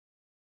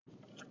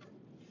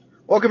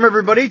Welcome,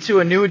 everybody, to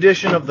a new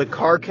edition of the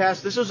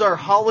CarCast. This is our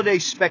holiday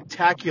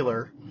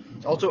spectacular.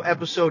 It's also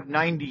episode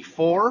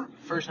 94.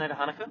 First night of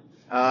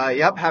Hanukkah?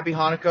 Yep, happy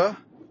Hanukkah.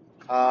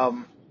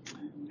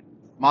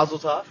 Mazel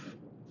tov.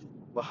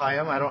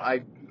 L'chaim.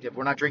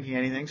 We're not drinking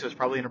anything, so it's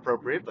probably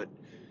inappropriate, but...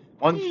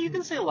 Yeah, you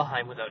can say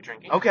L'chaim without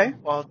drinking. Okay,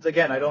 well,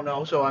 again, I don't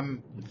know, so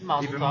I'm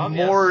Mazel even tov,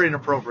 more yes.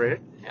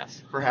 inappropriate.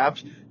 Yes.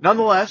 Perhaps.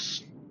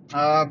 Nonetheless,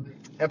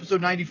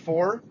 episode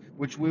 94,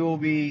 which we will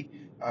be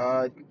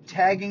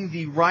tagging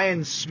the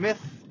Ryan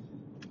Smith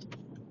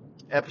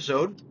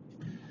episode.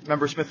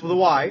 Remember Smith with a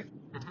Y.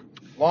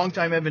 Mm-hmm.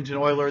 Longtime Edmonton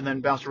Oiler, and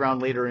then bounced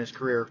around later in his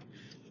career.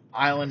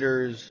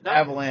 Islanders,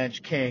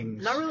 Avalanche,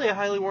 Kings. Not really a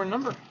highly worn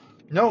number.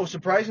 No,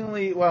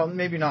 surprisingly, well,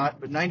 maybe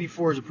not, but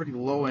 94 is a pretty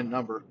low-end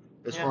number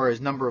as far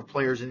as number of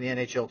players in the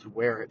NHL to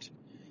wear it.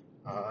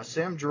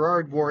 Sam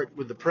Girard wore it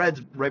with the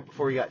Preds right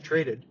before he got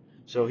traded,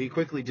 so he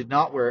quickly did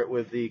not wear it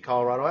with the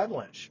Colorado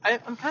Avalanche.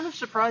 I'm kind of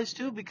surprised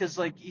too, because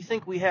you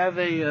think we have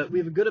a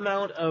good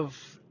amount of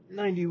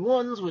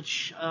 91s,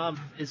 which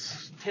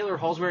is Taylor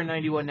Hall's wearing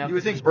 91 now. You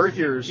would think birth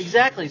years.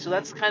 Exactly. So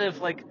that's kind of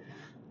like,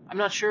 I'm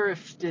not sure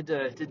if did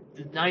the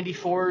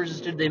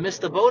 94s, did they miss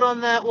the boat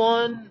on that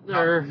one,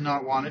 or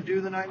not want to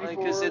do the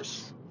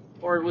 94s?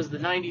 Or was the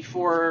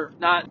 94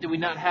 did we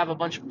not have a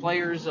bunch of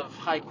players of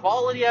high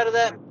quality out of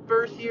that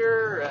birth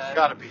year?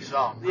 Got to be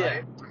some, yeah.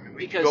 right? I mean,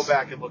 we can go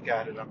back and look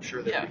at it. I'm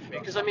sure Yeah,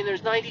 because I mean,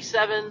 there's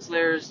 97s.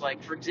 There's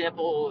like, for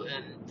example,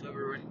 we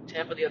were in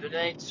Tampa the other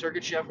night.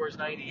 Sergachev wears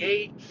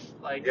 98.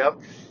 Yep.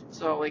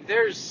 So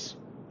there's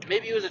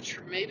maybe it was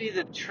maybe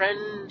the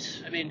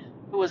trend. I mean,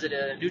 who was it?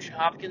 Nugent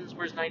Hopkins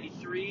wears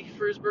 93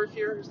 for his birth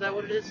year. Is that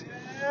what it is?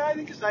 Yeah, I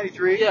think it's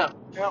 93. Yeah.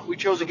 We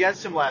chose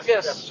against him last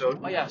episode.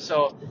 Oh yeah.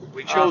 So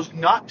we chose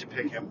not to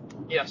pick him.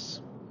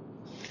 Yes.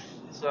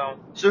 So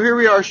here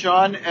we are,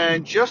 Sean,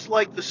 and just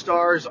like the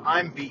Stars,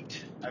 I'm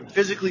beat. I'm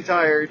physically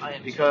tired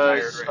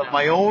because of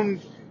my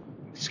own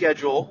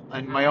schedule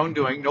and my own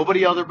doing.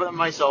 Nobody other but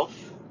myself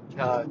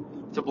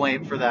to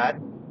blame for that.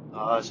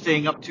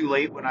 Staying up too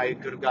late when I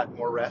could have gotten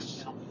more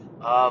rest.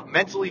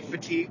 Mentally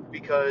fatigued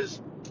because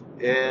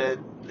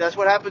that's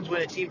what happens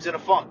when a team's in a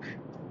funk.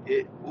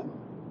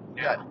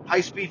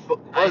 High-speed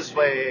buzz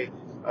by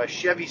a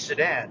Chevy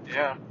sedan.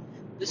 Yeah.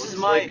 This Looks is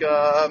like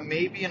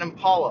maybe an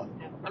Impala.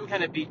 I'm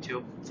kind of beat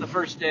too. It's the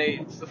first day.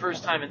 It's the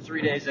first time in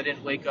 3 days I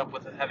didn't wake up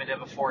with having to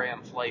have a 4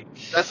 a.m. flight.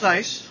 That's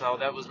nice. So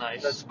that was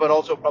nice. But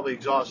also probably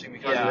exhausting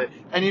because of it.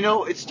 And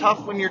it's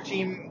tough when your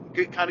team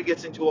kind of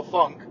gets into a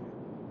funk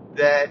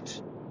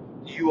that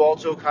you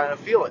also kind of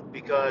feel it,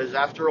 because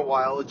after a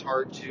while it's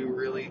hard to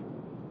really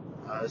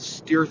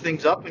steer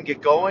things up and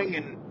get going.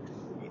 And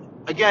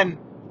again,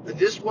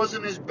 this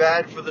wasn't as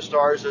bad for the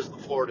Stars as the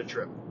Florida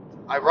trip.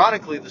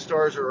 Ironically, the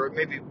Stars, or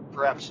maybe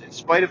perhaps in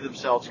spite of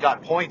themselves,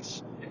 got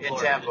points in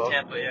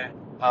Tampa.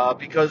 Yeah.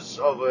 Because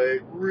of a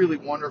really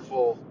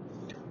wonderful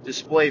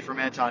display from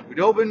Anton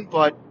Khudobin.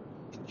 But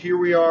here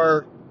we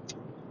are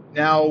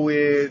now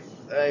with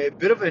a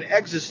bit of an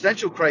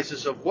existential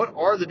crisis of what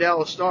are the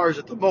Dallas Stars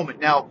at the moment.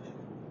 Now,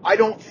 I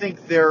don't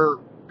think they're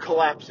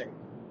collapsing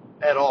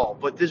at all,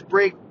 but this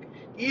break,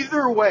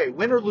 either way,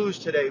 win or lose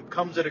today,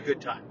 comes at a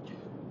good time.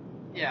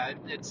 Yeah,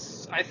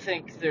 I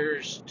think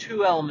there's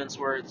two elements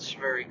where it's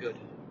very good.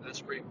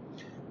 That's great.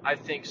 I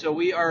think so.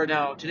 We are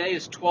now. Today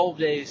is 12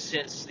 days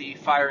since the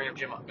firing of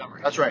Jim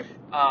Montgomery. That's right.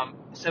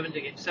 7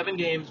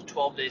 games,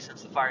 12 days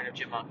since the firing of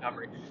Jim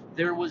Montgomery.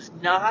 There was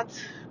not,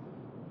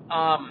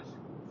 from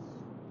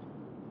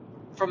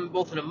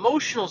both an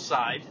emotional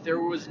side,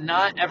 there was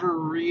not ever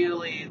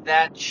really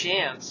that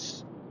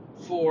chance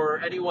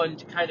for anyone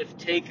to kind of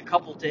take a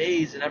couple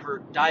days and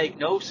ever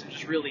diagnose and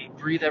just really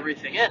breathe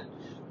everything in.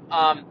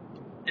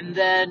 And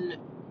then,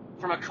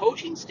 from a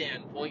coaching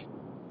standpoint,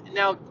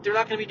 now they're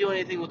not going to be doing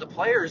anything with the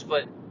players,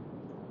 but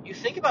you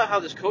think about how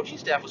this coaching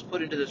staff was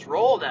put into this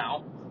role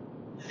now.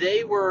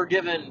 They were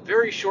given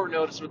very short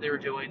notice what they were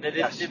doing. They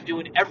were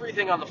doing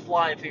everything on the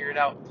fly and figuring it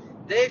out.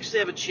 They actually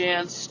have a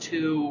chance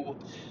to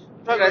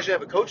actually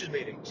have a coaches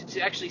meeting.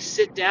 To actually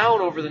sit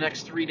down over the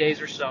next 3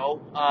 days or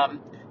so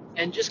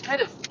and just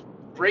kind of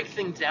break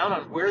things down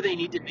on where they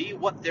need to be,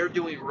 what they're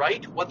doing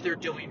right, what they're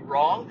doing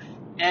wrong.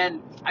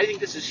 And I think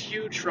this is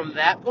huge from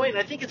that point.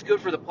 And I think it's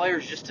good for the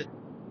players just to,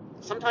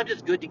 sometimes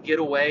it's good to get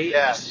away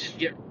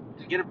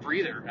and get a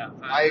breather.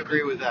 I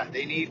agree with that.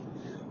 They need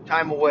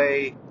time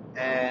away,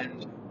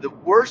 and the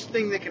worst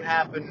thing that can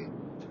happen,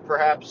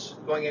 perhaps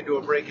going into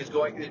a break, is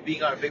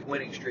being on a big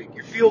winning streak.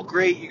 You feel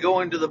great. You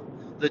go into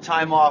the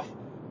time off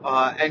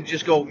and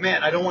just go,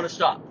 man, I don't want to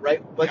stop.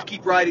 Right? Let's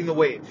keep riding the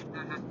wave.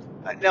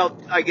 Mm-hmm. Now,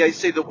 I guess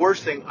say the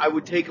worst thing, I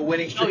would take a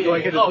winning streak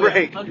going into the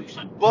break.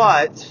 100%.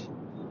 But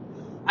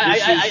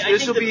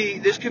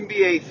this can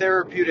be a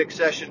therapeutic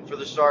session for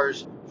the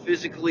Stars,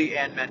 physically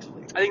and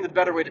mentally. I think the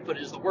better way to put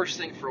it is the worst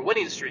thing for a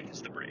winning streak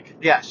is the break.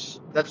 Yes,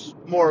 that's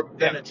more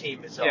than a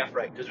team itself,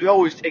 right? Because we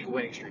always take a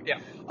winning streak. Yeah.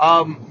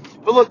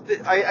 But look,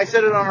 I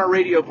said it on our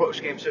radio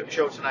post-game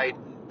show tonight.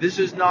 This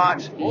is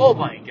not... Oh,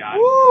 my God.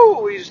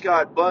 Woo! We just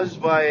got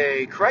buzzed by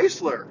a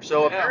Chrysler.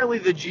 So apparently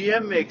the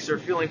GM makes are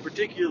feeling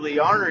particularly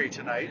ornery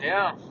tonight.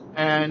 Yeah.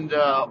 and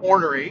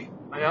ornery,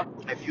 Yeah.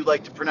 if you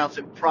like to pronounce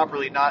it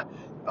properly, not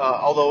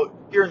although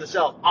here in the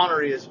South,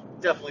 ornery is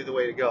definitely the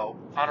way to go.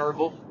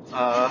 Honorable.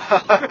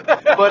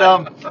 But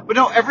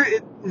no,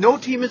 no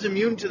team is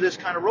immune to this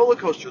kind of roller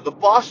coaster. The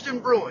Boston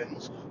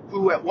Bruins,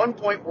 who at one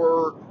point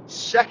were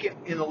second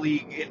in the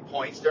league in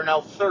points, they're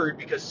now third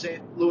because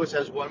St. Louis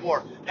has one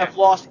more, have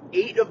lost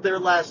 8 of their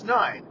last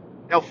 9.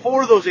 Now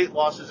 4 of those 8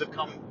 losses have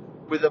come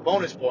with a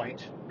bonus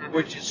point,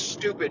 which is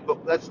stupid,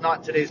 but that's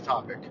not today's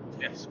topic.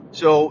 Yes.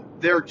 So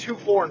they're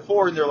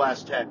 2-4-4 in their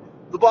last 10.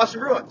 The Boston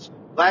Bruins,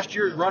 last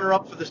year's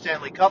runner-up for the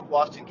Stanley Cup,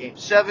 lost in Game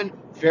 7.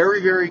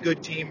 Very, very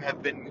good team,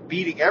 have been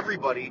beating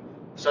everybody.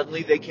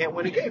 Suddenly they can't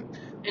win a game.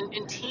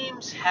 And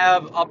teams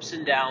have ups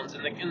and downs,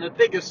 and the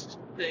biggest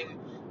thing,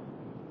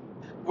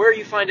 where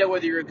you find out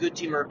whether you're a good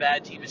team or a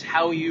bad team, is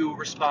how you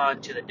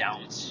respond to the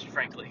downs,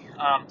 frankly.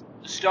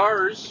 The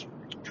Stars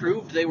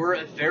proved they were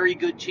a very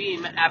good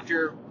team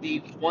after the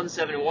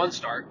 1-7-1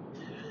 start.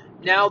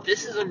 Now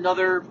this is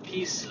another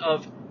piece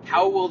of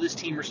how will this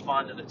team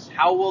respond to this?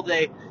 How will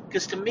they?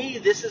 Because to me,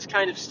 this is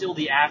kind of still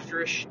the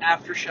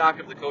aftershock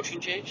of the coaching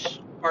change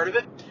part of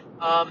it.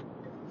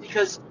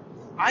 Because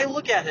I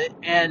look at it,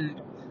 and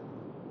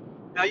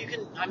now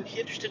I'm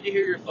interested to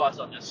hear your thoughts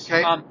on this.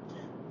 Okay.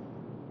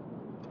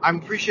 I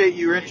appreciate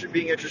you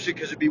being interested,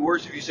 because it'd be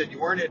worse if you said you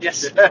weren't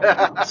interested.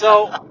 Yes.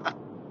 So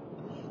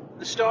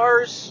the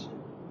Stars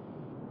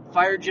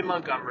fired Jim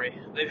Montgomery.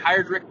 They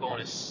hired Rick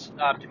Bowness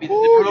to be the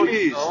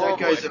Jeez, that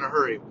guy's boy. in a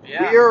hurry.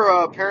 Yeah. We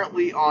are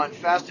apparently on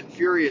Fast and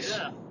Furious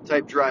Yeah.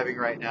 type driving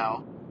right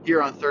now,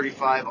 here on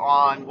 35.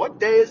 On what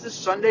day is this?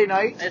 Sunday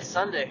night? It's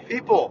Sunday.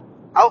 People,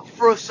 out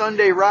for a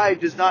Sunday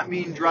ride does not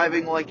mean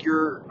driving like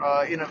you're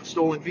in a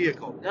stolen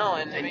vehicle. No,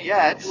 and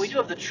yet we do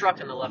have the truck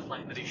in the left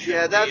lane that he should.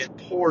 Yeah, that's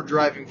poor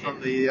driving from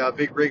the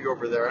big rig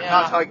over there. I'm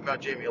not talking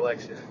about Jamie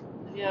Alexis.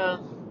 Yeah.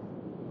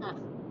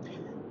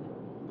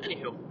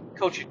 Anywho,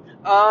 coaching.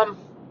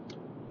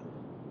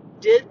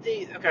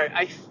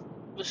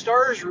 The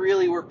Stars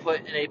really were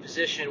put in a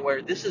position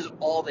where this is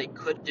all they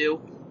could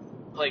do.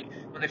 Like,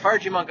 when they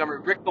fired Jim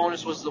Montgomery, Rick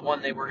Bowness was the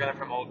one they were going to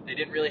promote. They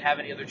didn't really have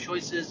any other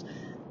choices.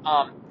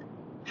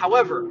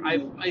 However,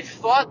 I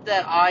thought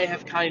that I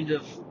have kind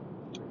of,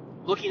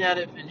 looking at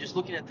it and just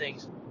looking at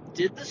things,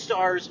 did the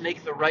Stars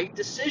make the right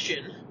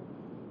decision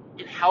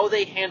in how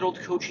they handled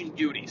coaching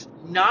duties?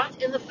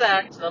 Not in the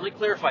fact, and let me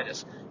clarify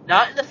this,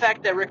 not in the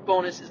fact that Rick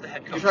Bowness is the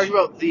head coach. You're talking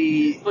about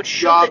the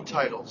job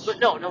titles. But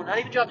no, not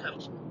even job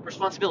titles.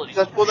 Responsibilities.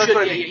 That's what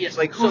I mean. Yes.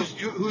 Like, who's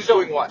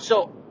doing what?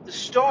 So the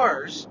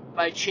Stars,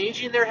 by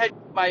changing their head,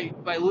 by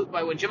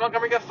when Jim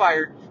Montgomery got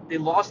fired, they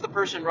lost the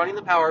person running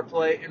the power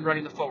play and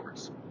running the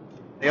forwards.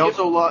 They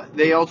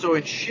also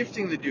in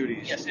shifting the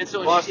duties. Yes, and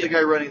so lost the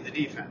guy running the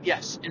defense.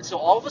 Yes, and so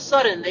all of a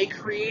sudden they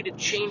created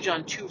change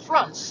on 2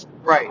 fronts.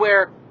 Right.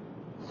 Where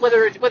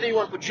whether you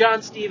want to put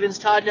John Stevens,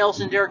 Todd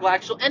Nelson, Derek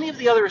Laxell, any of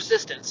the other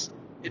assistants,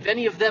 if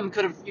any of them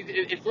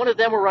if one of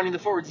them were running the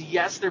forwards,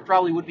 yes, there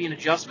probably would be an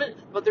adjustment,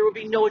 but there would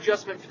be no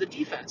adjustment for the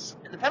defense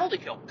and the penalty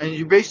kill. And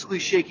you're basically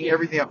shaking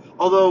everything up.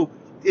 Although,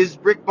 is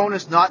Rick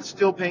Bowness not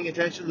still paying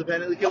attention to the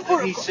penalty kill?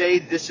 Did he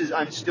say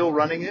I'm still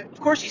running it?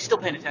 Of course, he's still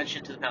paying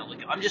attention to the penalty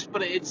kill.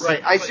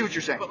 Right. I see what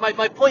you're saying. But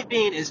my point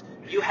being is,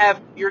 you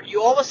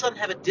all of a sudden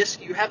have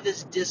you have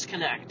this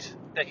disconnect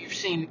that you've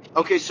seen.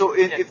 Okay, so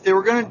if they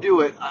were going to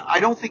do it, I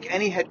don't think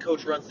any head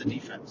coach runs the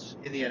defense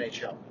in the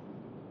NHL.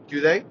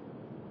 Do they?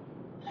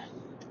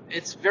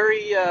 It's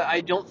very.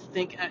 I don't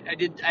think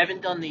I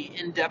haven't done the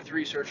in-depth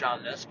research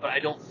on this, but I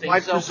don't think so. My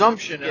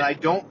presumption, and I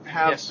don't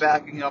have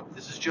backing up.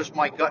 This is just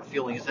my gut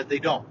feeling, is that they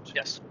don't.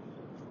 Yes.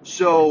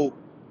 So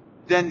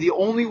then the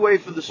only way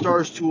for the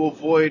Stars to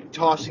avoid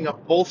tossing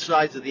up both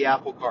sides of the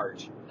apple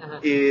cart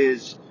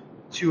is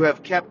to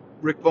have kept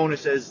Rick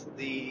Bowness as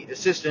the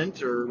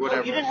assistant or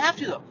whatever. No, you didn't have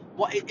to, though.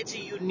 Well, it's a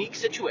unique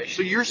situation.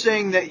 So you're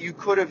saying that you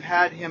could have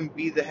had him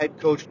be the head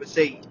coach, but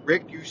say,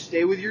 Rick, you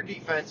stay with your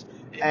defense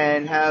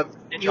and have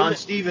John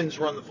Stevens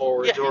run the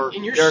forwards or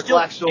Derek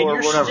Laxell or whatever.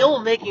 And you're still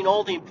making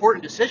all the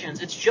important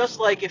decisions. It's just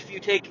like if you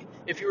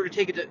were to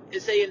take it to,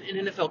 say, an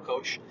NFL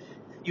coach.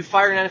 You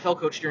fire an NFL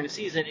coach during the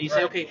season, and you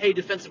say, okay, hey,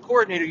 defensive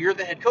coordinator, you're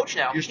the head coach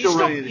now. He's still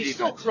running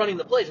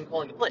the plays and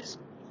calling the plays.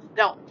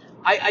 Now,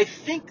 I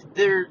think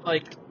they're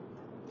like,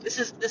 this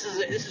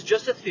is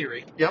just a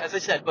theory, as I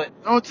said, but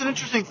no, it's an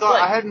interesting thought.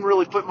 I hadn't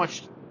really put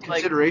much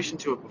consideration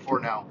to it before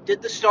now.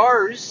 Did the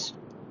Stars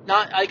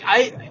not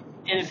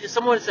and if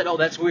someone said, oh,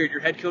 that's weird,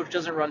 your head coach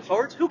doesn't run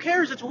forwards, who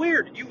cares? It's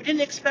weird. You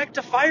didn't expect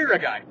to fire a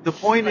guy. The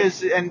point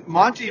is, and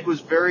Monty was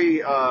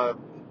very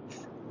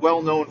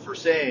well known for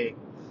saying,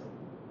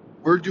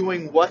 we're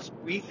doing what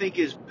we think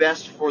is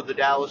best for the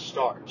Dallas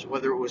Stars,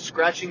 whether it was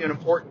scratching an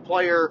important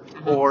player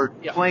or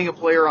playing a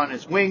player on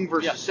his wing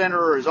versus center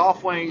or his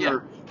off wing or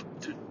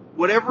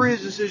whatever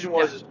his decision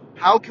was, is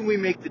how can we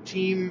make the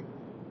team,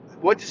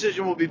 what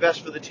decision will be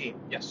best for the team?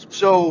 Yes.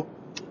 So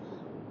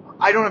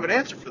I don't have an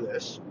answer for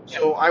this.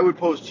 So I would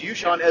pose to you,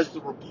 Sean, as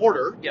the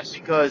reporter,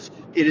 because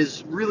it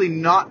is really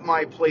not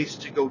my place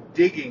to go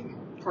digging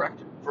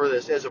for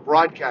this as a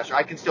broadcaster.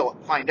 I can still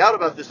find out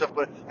about this stuff,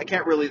 but I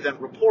can't really then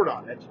report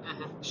on it.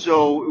 Mm-hmm.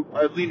 So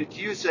I lean it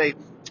to you, say,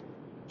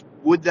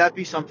 would that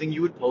be something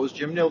you would pose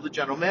Jim Nill, the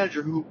general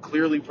manager, who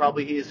clearly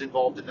probably is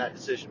involved in that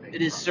decision making?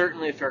 It is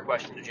certainly a fair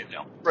question to Jim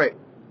Nill. Right.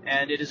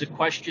 And it is a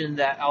question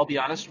that, I'll be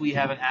honest, we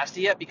haven't asked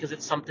it yet, because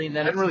it's something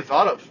that I hadn't really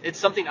thought of. It's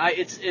something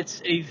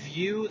it's a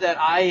view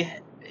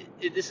that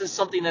this is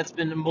something that's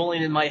been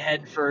mulling in my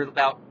head for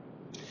about,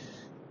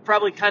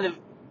 probably kind of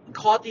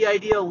caught the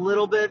idea a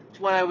little bit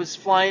when I was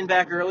flying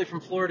back early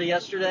from Florida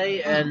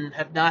yesterday, and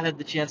have not had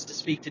the chance to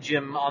speak to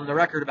Jim on the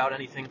record about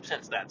anything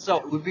since then. So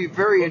it would be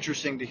very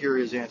interesting to hear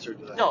his answer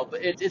to that. No,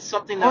 but it's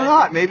something that... Or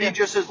not. Maybe he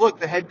just says, look,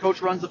 the head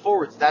coach runs the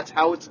forwards. That's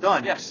how it's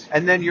done. Yes.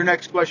 And then your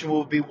next question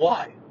will be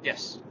why.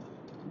 Yes.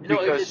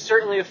 Because, it's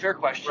certainly a fair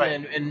question,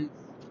 right. and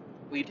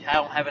we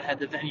haven't had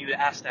the venue to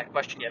ask that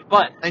question yet.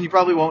 But and you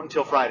probably won't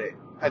until Friday,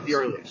 at the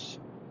earliest.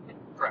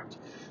 Correct.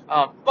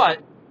 But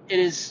it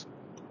is...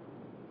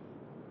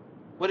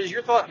 What is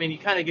your thought? I mean, you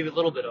kind of give a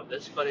little bit of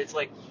this, but it's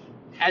like,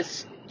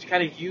 as to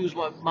kind of use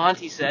what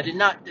Monty said, and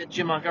not that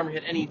Jim Montgomery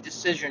had any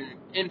decision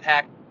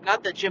impact,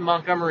 not that Jim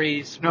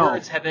Montgomery's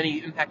words have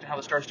any impact on how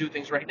the Stars do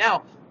things right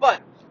now,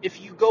 but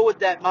if you go with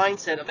that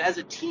mindset of, as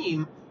a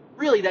team,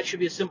 really that should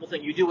be a simple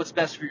thing. You do what's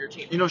best for your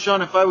team. You know,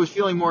 Sean, if I was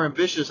feeling more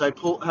ambitious, I'd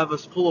have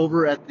us pull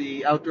over at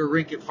the outdoor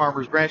rink at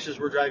Farmers Branch as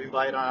we're driving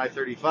by it on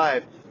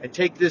I-35 and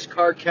take this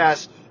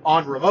CarCast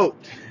on remote.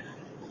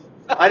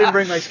 I didn't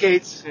bring my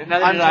skates.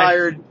 I'm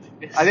tired.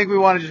 I think we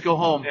want to just go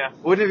home. Yeah.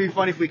 Wouldn't it be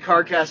funny if we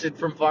CarCasted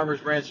from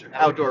Farmers Branch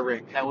outdoor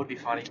rink? That would be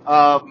funny.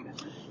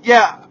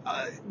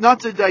 Not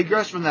to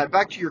digress from that,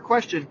 back to your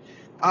question,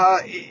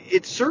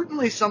 it's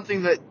certainly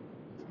something that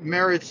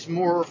merits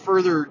more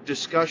further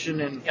discussion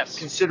and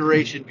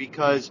consideration,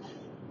 because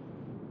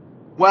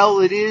while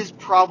it is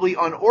probably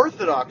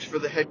unorthodox for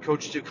the head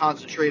coach to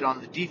concentrate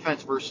on the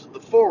defense versus the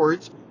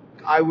forwards,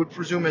 I would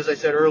presume, as I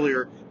said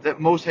earlier,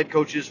 that most head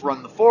coaches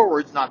run the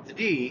forwards, not the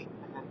D,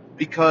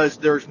 because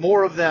there's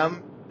more of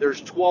them.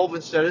 There's 12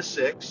 instead of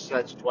 6.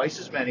 That's twice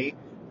as many.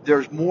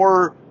 There's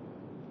more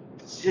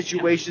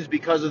situations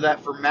because of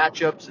that for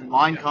matchups and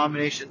line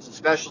combinations and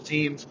special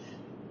teams.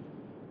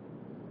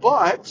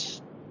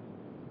 But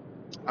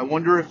I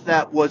wonder if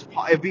that was...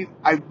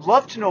 I'd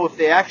love to know if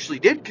they actually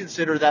did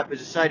consider that, but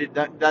decided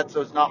that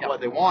was not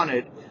what they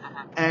wanted.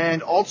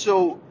 And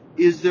also,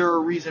 is there a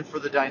reason for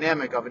the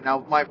dynamic of it?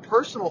 Now, my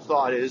personal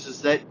thought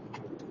is that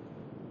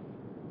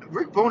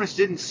Rick Bowness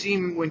didn't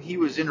seem, when he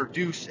was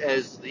introduced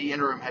as the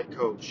interim head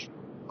coach,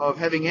 of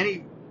having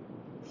any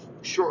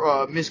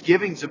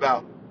misgivings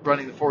about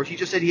running the forwards. He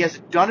just said he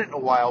hasn't done it in a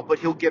while, but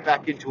he'll get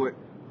back into it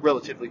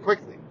relatively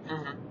quickly.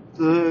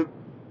 Mm-hmm. The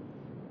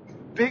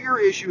bigger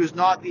issue is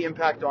not the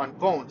impact on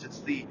Bones,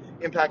 it's the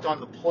impact on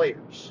the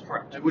players.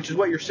 Correct. Which is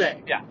what you're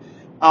saying. Yeah.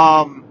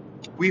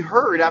 We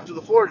heard after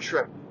the Florida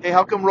trip, hey,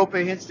 how come Roope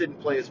Hintz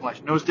didn't play as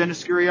much? Notice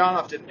Dennis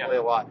Gurianov didn't play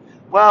a lot.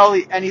 Well,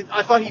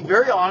 I thought he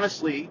very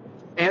honestly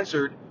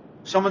answered,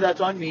 some of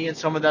that's on me and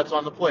some of that's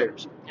on the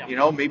players. Yeah. You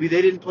know, maybe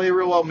they didn't play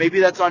real well. Maybe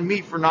that's on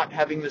me for not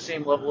having the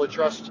same level of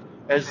trust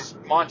as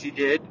Monty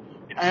did.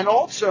 Yes. And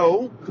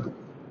also,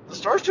 the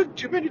Stars took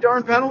too many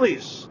darn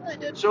penalties. They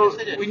did. So Yes,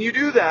 they did. when you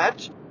do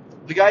that,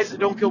 the guys that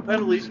don't kill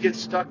penalties get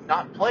stuck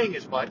not playing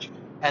as much,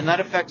 and that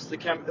affects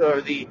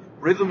the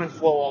rhythm and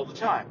flow all the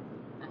time.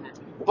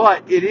 Mm-hmm.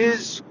 But it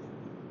is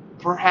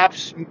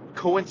perhaps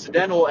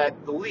coincidental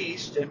at the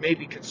least, and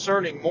maybe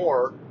concerning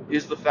more,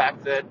 is the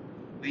fact that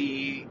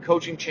the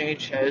coaching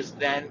change has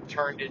then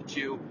turned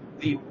into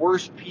the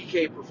worst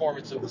PK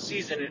performance of the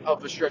season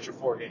of a stretch of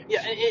 4 games.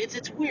 Yeah,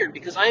 it's weird,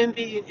 because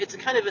it's a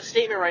kind of a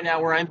statement right now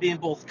where I'm being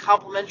both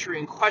complimentary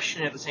and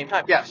questioning at the same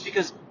time. Yes.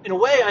 Because in a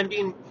way I'm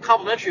being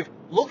complimentary of,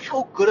 look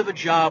how good of a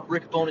job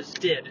Rick Bowness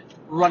did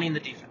running the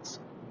defense.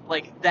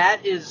 Like,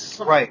 that is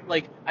right.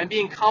 Like, I'm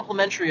being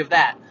complimentary of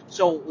that.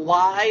 So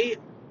why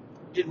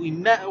did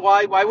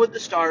why would the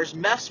Stars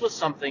mess with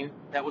something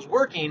that was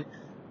working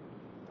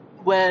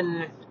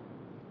when...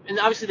 And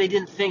obviously they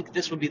didn't think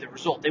this would be the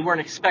result. They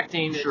weren't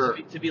expecting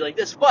it to be like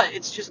this. But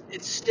it's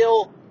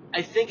still,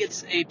 I think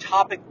it's a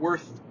topic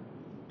worth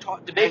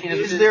debating.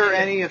 And is there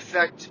any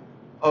effect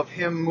of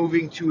him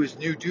moving to his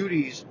new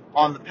duties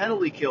on the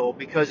penalty kill?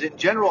 Because in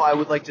general, I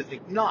would like to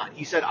think not.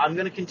 He said, I'm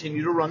going to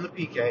continue to run the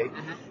PK.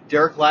 Mm-hmm.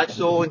 Derek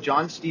Laxell and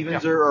John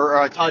Stevens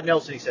or Todd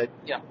Nelson, he said.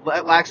 Yeah.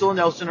 Laxell and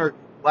Nelson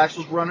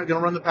Laxell's going to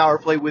run the power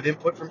play with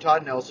input from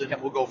Todd Nelson,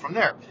 and we'll go from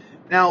there.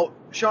 Now,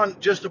 Sean,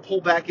 just to pull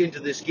back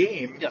into this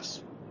game.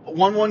 Yes.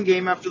 1-1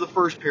 game after the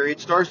first period.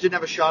 Stars didn't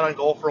have a shot on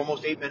goal for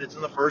almost 8 minutes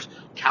in the first.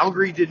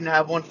 Calgary didn't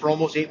have one for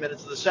almost 8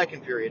 minutes of the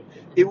second period.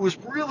 It was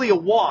really a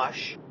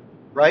wash,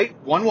 right?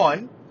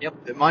 1-1.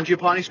 Yep.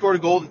 Mangiapane scored a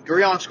goal.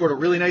 Gurianov scored a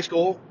really nice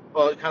goal,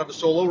 kind of a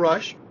solo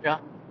rush. Yeah.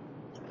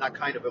 Not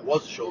kind of, it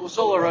was a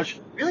solo rush.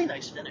 Really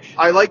nice finish.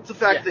 I liked the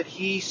fact that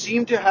he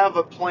seemed to have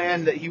a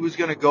plan that he was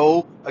going to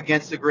go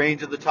against the grain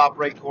to the top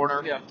right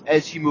corner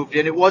as he moved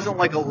in. It wasn't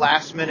like a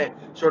last minute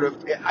sort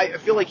of... I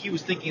feel like he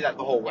was thinking that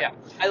the whole way. Yeah,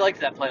 I liked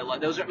that play a lot.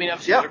 Obviously it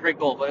was a great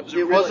goal, but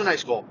it was a a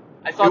nice goal.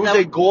 I thought it was that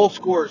a goal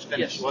scorer's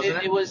finish, yes, wasn't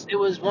it? It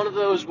was one of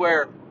those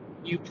where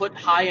you put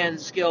high end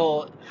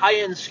skill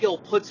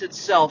puts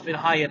itself in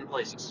high end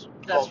places.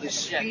 Well, his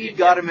speed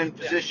got him in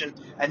position,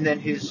 and then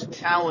his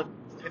talent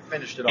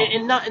finished it off.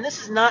 And this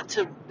is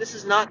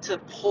not to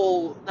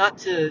pull not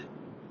to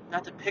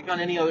pick on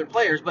any other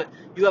players, but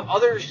you have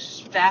other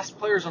fast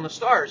players on the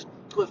Stars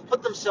who have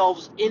put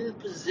themselves in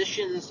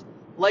positions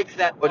like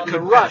that But on the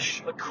couldn't rush,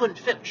 finish. but couldn't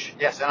finish.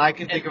 Yes, and I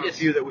can think of a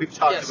few that we've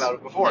talked about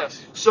it before.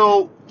 Yes.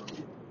 So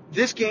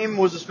this game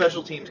was a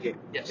special teams game,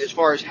 Yes. as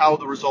far as how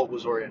the result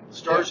was oriented. The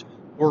Stars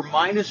were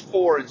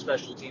 -4 in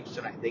special teams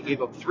tonight. They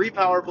gave up 3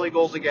 power play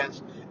goals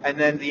against, and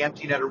then the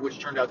empty netter, which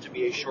turned out to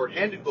be a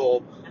shorthanded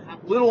goal.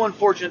 Little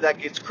unfortunate that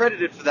gets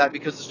credited for that,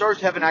 because the Stars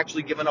haven't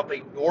actually given up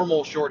a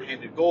normal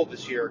shorthanded goal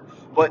this year.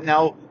 But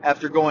now,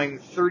 after going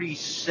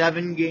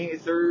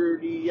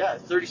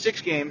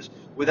 36 games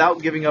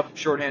without giving up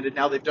shorthanded,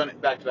 now they've done it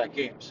in back-to-back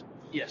games.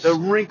 Yes. The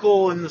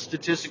wrinkle in the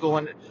statistical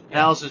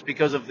analysis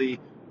because of the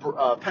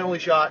penalty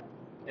shot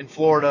in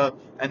Florida,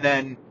 and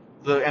then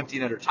the empty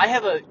netter. I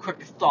have a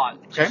quick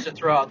thought just to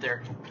throw out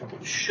there.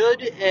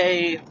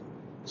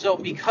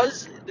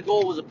 Because the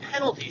goal was a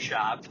penalty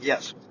shot.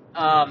 Yes.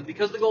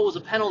 Because the goal was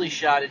a penalty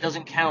shot, it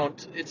doesn't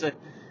count.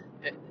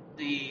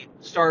 The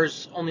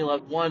Stars only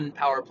allowed 1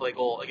 power play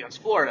goal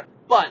against Florida,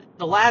 but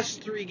the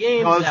last 3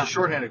 games. No, it's a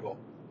shorthanded goal.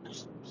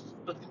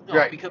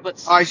 Right.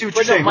 I see what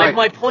you're saying.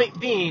 My point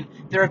being,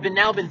 there have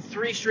now been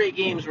 3 straight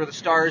games where the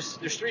Stars.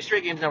 There's 3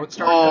 straight games now where the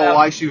Stars.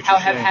 I see what you're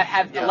saying.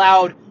 Have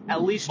allowed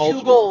at least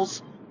multiple 2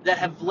 goals that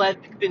have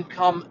been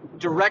come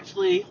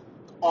directly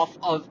off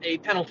of a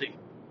penalty.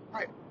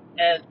 Right.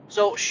 And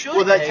so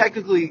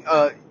technically,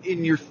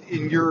 in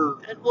your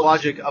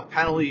logic, a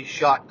penalty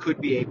shot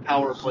could be a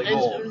power play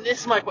goal. And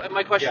this is my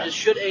question: is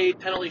should a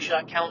penalty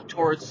shot count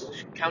towards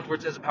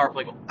as a power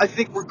play goal? I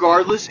think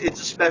regardless, it's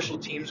a special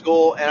teams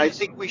goal, and I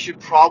think we should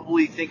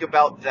probably think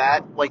about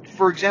that. Like,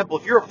 for example,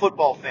 if you're a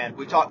football fan,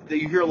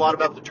 you hear a lot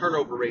about the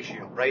turnover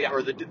ratio, right? Yeah.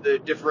 Or the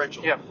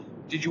differential. Yeah.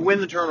 Did you win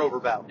the turnover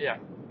battle? Yeah.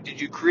 Did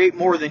you create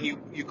more than you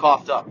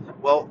coughed up?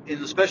 Well, in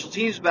the special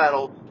teams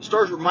battle, the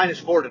Stars were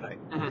 -4 tonight.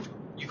 Mm-hmm.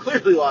 You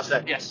clearly lost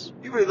that. Yes.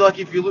 You're really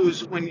lucky if you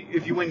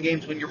win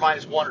games when you're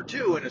 -1 or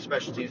 2 in a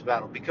special teams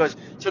battle, because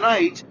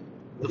tonight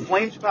the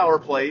Flames power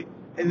play,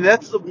 and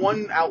that's the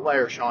one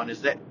outlier, Sean,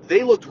 is that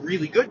they looked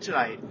really good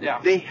tonight.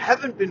 Yeah. They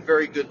haven't been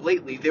very good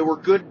lately. They were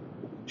good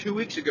 2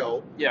 weeks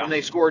ago when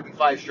they scored in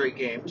 5 straight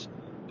games,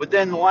 but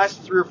then the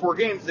last 3 or 4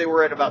 games they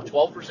were at about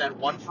 12%,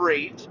 1 for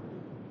 8,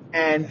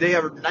 and they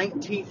are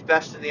 19th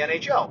best in the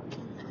NHL.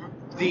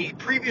 The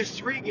previous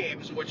 3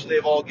 games in which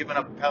they've all given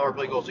up power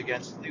play goals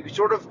against, they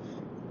sort of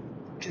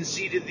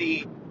conceded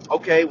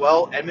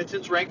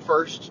Edmonton's ranked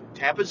first,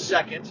 Tampa's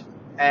second,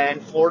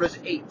 and Florida's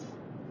 8th.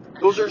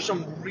 Those are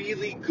some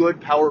really good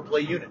power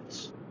play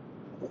units.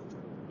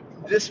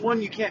 This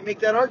one, you can't make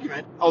that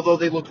argument, although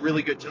they looked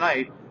really good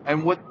tonight.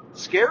 And what's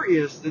scary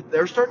is that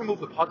they're starting to move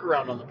the puck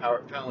around on the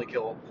penalty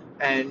kill,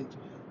 and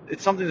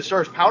it's something the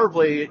Stars power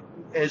play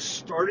has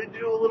started to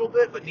do a little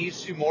bit, but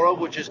needs to do more of,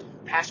 which is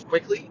pass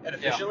quickly and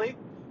efficiently,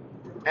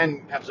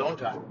 and have zone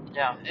time.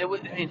 Yeah,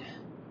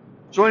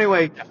 So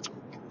anyway,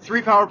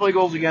 3 power play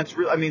goals against.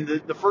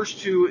 The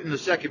first 2 in the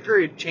second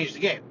period changed the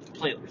game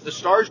completely. If the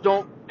Stars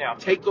don't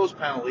take those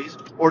penalties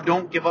or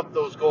don't give up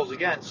those goals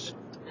against,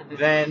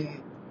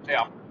 then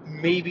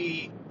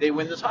maybe they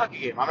win this hockey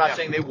game. I'm not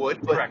saying they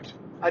would, but correct.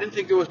 I didn't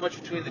think there was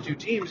much between the 2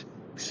 teams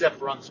except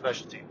for on the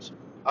special teams.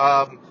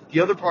 The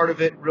other part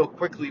of it, real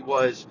quickly,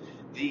 was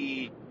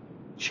the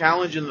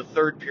challenge in the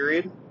third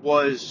period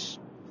was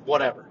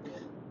whatever.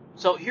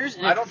 So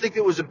I don't think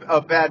it was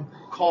a bad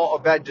call, a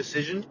bad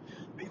decision.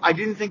 I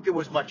didn't think there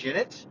was much in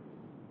it,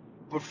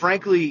 but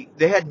frankly,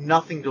 they had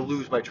nothing to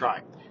lose by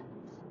trying.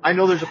 I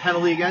know there's a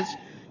penalty against.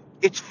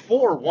 It's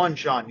 4-1,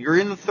 Sean. You're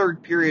in the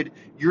third period.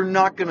 You're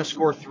not going to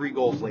score 3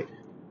 goals later.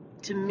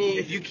 To me,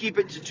 if you keep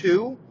it to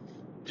 2,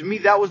 to me,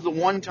 that was the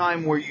one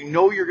time where you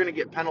know you're going to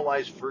get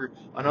penalized for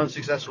an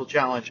unsuccessful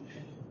challenge.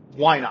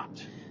 Why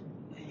not?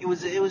 It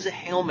was a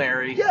Hail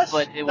Mary. Yes,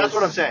 but that's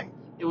what I'm saying.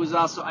 It was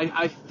also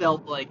I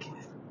felt like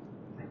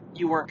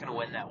you weren't going to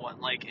win that one.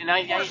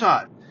 Of course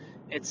not.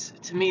 It's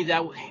to me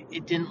that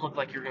it didn't look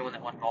like you were going to win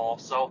that one at all.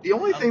 So the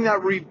only thing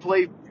that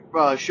replay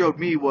showed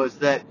me was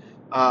that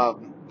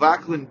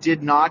Backlund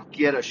did not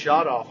get a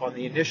shot off on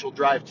the initial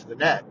drive to the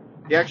net.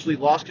 He actually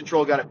lost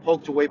control, got it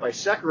poked away by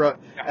Sekera,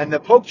 and the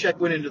poke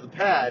check went into the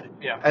pad,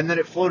 and then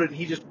it floated, and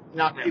he just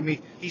knocked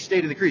he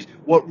stayed in the crease.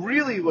 What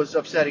really was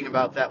upsetting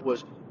about that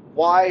was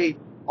why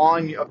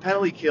on a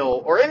penalty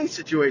kill or any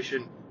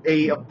situation,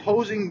 a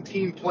opposing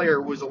team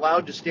player was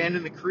allowed to stand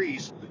in the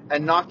crease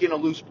and knock in a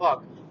loose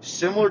puck,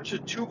 similar to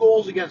 2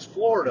 goals against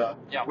Florida,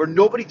 where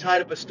nobody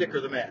tied up a stick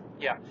or the man.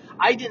 Yeah,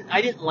 I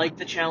didn't like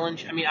the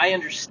challenge. I mean, I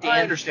understand.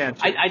 I understand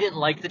too. I didn't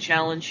like the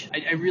challenge.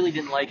 I really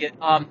didn't like it.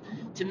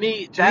 To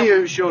me,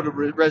 it showed a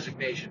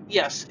resignation.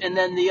 Yes, and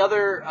then the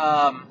other,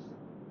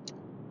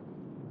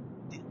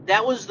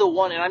 that was the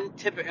one,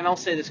 and I'll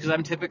say this because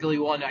I'm typically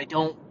one.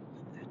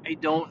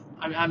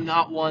 I'm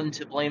not one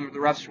to blame the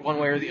refs for one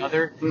way or the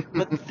other,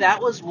 but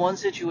that was one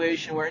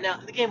situation where now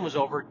the game was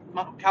over.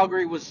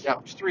 Calgary was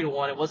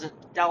 3-1. It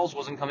wasn't Dallas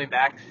wasn't coming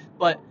back,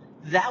 but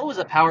that was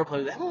a power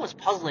play. That one was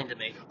puzzling to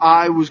me.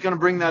 I was going to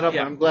bring that up,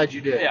 and I'm glad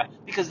you did. Yeah,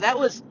 because that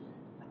was.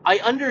 I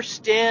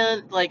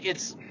understand,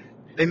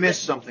 they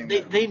missed something.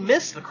 They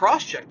missed the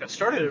cross check that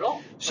started it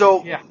all.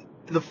 So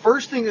the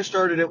first thing that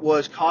started it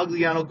was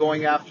Cogliano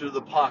going after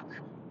the puck,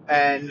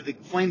 and the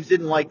Flames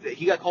didn't like that.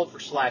 He got called for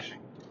slashing,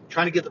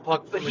 trying to get the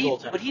puck from the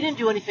goaltender. But he didn't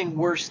do anything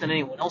worse than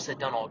anyone else had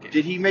done all game.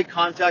 Did he make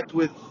contact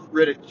with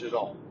Rittich at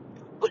all?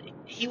 But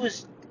he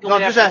was. No,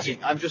 I'm just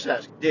asking. I'm just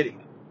asking. Did he?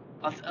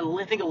 I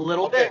think a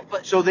little bit.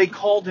 But so they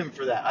called him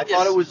for that. I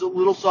thought it was a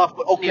little soft,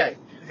 but okay.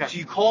 Yeah. So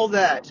you call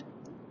that.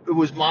 It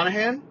was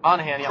Monahan.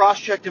 Yeah.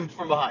 Cross-checked him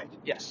from behind.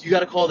 Yes. You got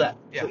to call that.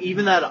 Yeah. So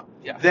even that up.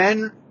 Yeah.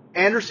 Then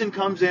Anderson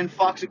comes in,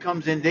 Foxa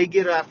comes in, they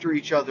get after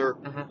each other.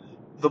 Mm-hmm.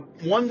 The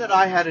one that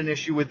I had an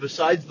issue with,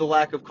 besides the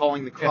lack of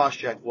calling the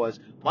cross-check, was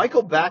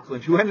Michael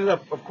Backlund, who ended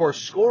up, of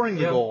course, scoring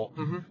the goal,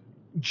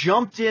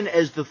 jumped in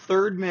as the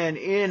third man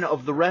in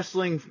of the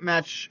wrestling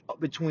match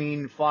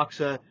between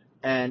Foxa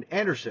and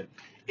Anderson.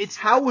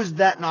 How was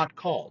that not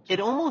called? It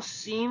almost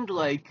seemed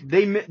like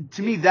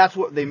to me that's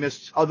what they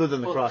missed, other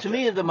than the cross. To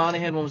me, the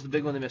Monahan one was the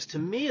big one they missed. To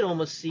me, it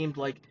almost seemed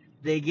like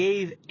they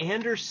gave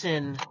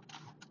Anderson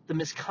the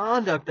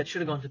misconduct that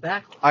should have gone to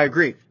Backlund. I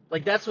agree.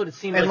 That's what it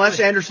seemed.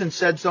 Unless Anderson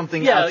said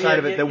something outside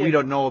of it that we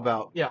don't know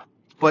about. Yeah.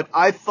 But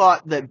I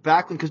thought that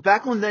Backlund, because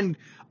Backlund then,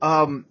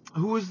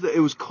 it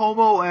was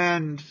Como,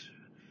 and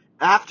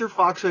after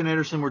Foxa and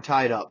Anderson were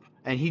tied up,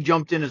 and he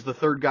jumped in as the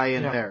third guy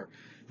in there.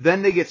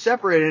 Then they get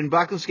separated, and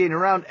Backlund's skating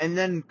around, and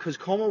then, because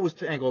Como was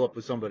tangled up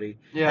with somebody,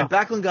 and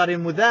Backlund got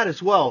in with that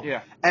as well.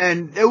 Yeah.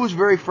 And it was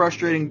very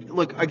frustrating.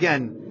 Look,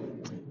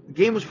 again, the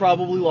game was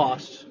probably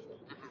lost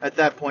at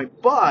that point,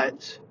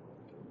 but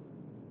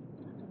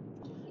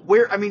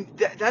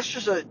that's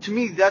just to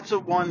me, that's a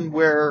one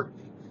where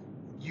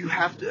you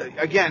have to,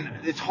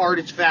 again, it's hard,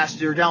 it's fast,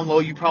 they're down low,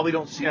 you probably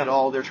don't see it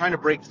all, they're trying to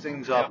break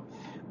things up.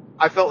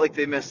 I felt like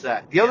they missed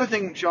that. The other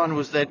thing, Sean,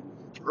 was that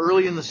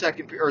early in the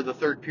the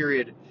third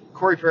period,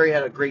 Corey Perry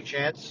had a great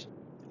chance.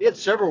 He had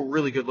several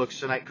really good looks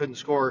tonight, couldn't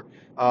score,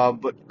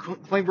 but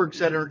Klingberg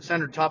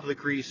centered top of the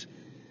crease.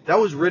 That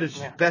was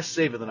Rittich's best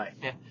save of the night.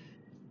 Yeah.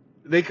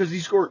 Because he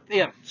scored.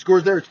 Yeah.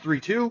 Scores there, it's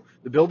 3-2.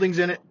 The building's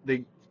in it.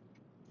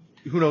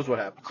 Who knows what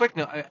happened. Quick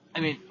note,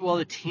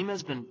 the team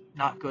has been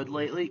not good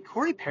lately.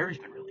 Corey Perry's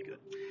been really good.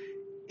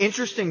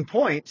 Interesting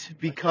point,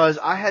 because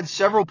I had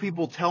several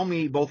people tell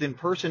me, both in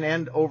person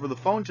and over the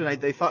phone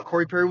tonight, they thought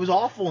Corey Perry was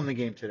awful in the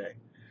game today.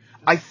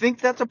 I think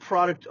that's a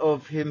product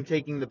of him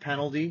taking the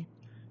penalty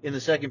in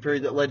the second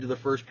period that led to the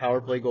first power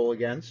play goal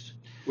against,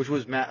 which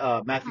was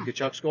Matthew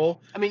Tkachuk's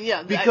goal.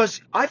 Because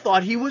I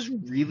thought he was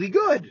really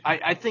good.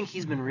 I think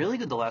he's been really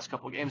good the last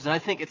couple of games, and I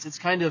think it's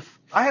kind of...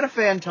 I had a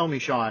fan tell me,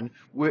 Sean,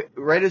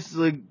 right as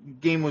the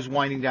game was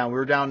winding down, we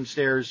were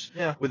downstairs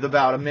with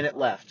about a minute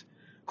left.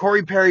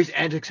 Corey Perry's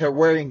antics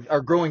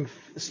are growing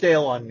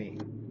stale on me.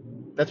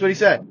 That's what he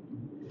said.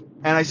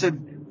 And I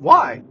said,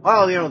 why?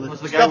 Well,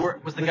 was the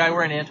guy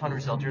wearing Antoine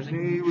Roussel jersey?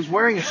 He was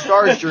wearing a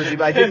Stars jersey,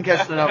 but I didn't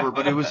catch the number.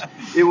 But it was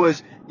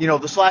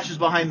the slashes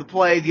behind the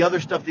play, the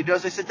other stuff he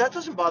does. I said, that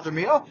doesn't bother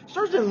me.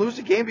 Stars didn't lose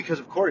the game because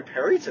of Corey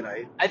Perry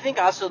tonight. I think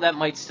also that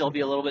might still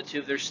be a little bit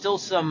too. There's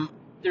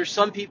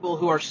some people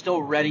who are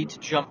still ready to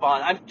jump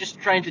on. I'm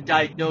just trying to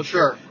diagnose.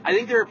 Sure. I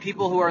think there are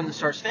people who are in the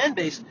Stars fan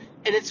base,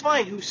 and it's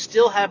fine, who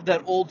still have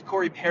that old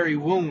Corey Perry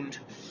wound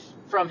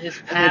from his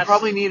past. And they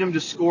probably need him to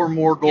score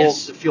more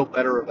goals to feel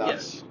better about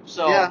it.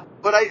 So, yeah,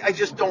 but I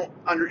just don't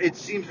it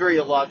seems very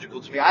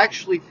illogical to me. I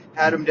actually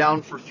had him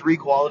down for 3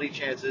 quality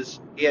chances.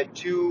 He had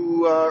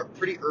 2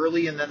 pretty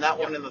early, and then that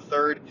one in the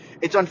third.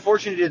 It's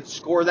unfortunate he didn't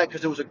score that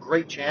because it was a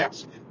great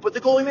chance, but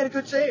the goalie made a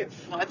good save.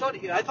 No, I thought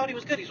he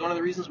was good. He's one of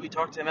the reasons we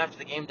talked to him after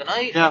the game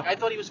tonight. Yeah. I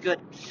thought he was good.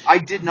 I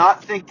did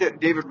not think that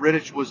David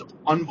Rittich was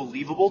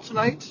unbelievable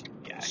tonight.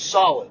 Yeah.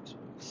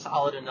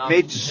 Solid enough.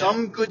 Made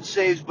some good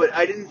saves, but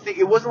I didn't think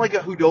it wasn't like a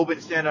Hudobin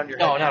stand on your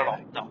head. No, not at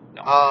all.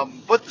 No.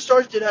 But the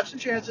Stars did have some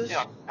chances,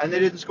 and they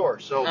didn't score.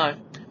 So,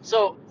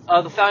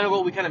 the final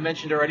goal we kind of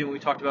mentioned already when we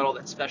talked about all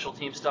that special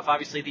team stuff.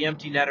 Obviously, the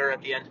empty netter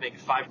at the end to make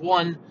it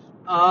 5-1.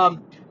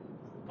 Want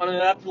to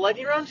get up the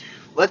lightning round?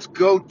 Let's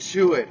go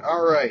to it.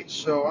 All right.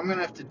 So I'm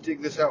gonna have to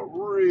dig this out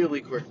really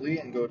quickly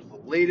and go to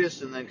the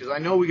latest, and then because I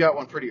know we got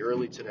one pretty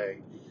early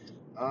today.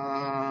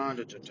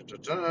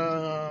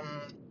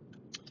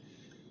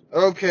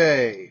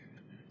 Okay.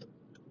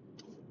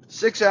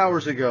 6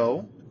 hours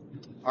ago,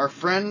 our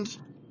friend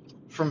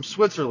from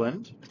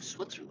Switzerland.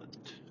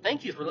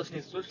 Thank you for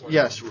listening to Switzerland.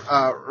 Yes,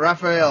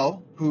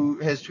 Raphael, who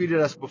has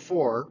tweeted us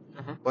before,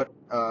 but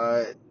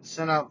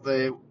sent out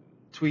the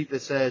tweet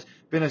that says,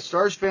 been a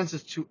Stars fan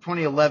since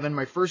 2011.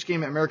 My first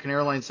game at American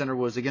Airlines Center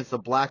was against the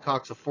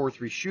Blackhawks, a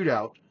 4-3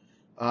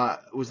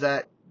 shootout. Was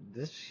that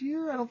this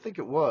year? I don't think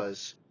it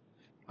was.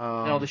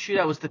 No, the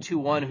shootout was the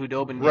 2-1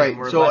 Hudobin game. Right.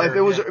 Where So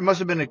Letter, it must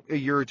have been a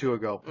year or two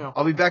ago. Yeah.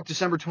 I'll be back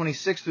December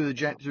 26th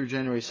through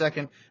January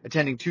 2nd,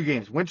 attending 2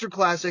 games: Winter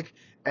Classic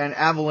and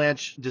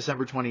Avalanche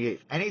December 28th.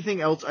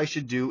 Anything else I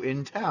should do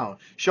in town?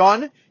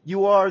 Sean,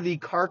 you are the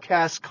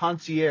CarCast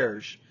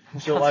concierge,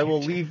 so I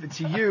will leave it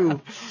to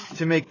you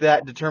to make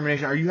that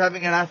determination. Are you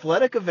having an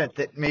athletic event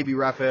that maybe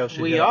Raphael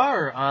should We hit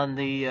are on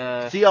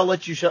the See, I'll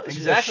let you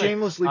exactly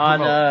shamelessly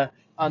promote.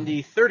 on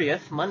the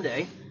 30th,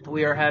 Monday,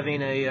 we are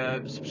having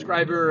a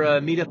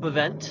subscriber meetup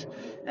event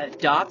at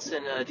Dots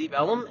in Deep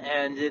Ellum,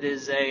 and it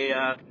is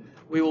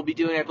we will be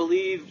doing, I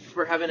believe,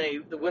 we're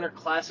having the Winter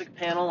Classic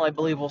panel. I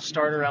believe we'll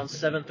start around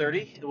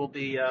 7:30. It will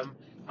be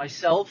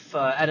myself,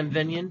 Adam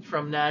Vinyan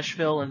from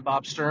Nashville, and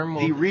Bob Sturm.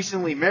 The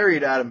recently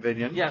married Adam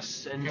Vinyan.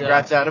 Yes, and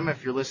congrats, Adam,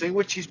 if you're listening,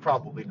 which he's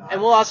probably not.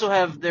 And we'll also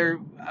have their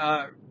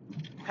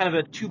kind of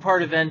a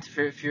two-part event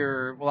if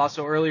you're. We'll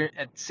also earlier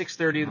at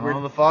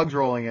 6:30. The fog's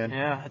rolling in.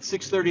 Yeah, at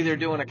 6:30 they're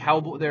doing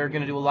They're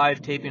going to do a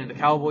live taping of the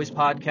Cowboys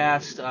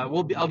podcast.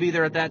 I'll be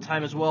there at that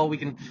time as well. We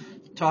can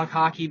talk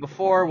hockey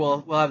before.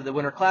 We'll have the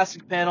Winter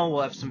Classic panel.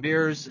 We'll have some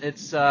beers.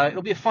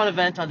 It'll be a fun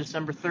event on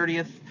December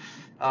 30th.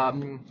 I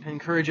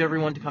encourage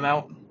everyone to come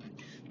out.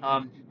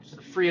 It's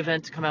a free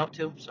event to come out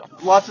to. So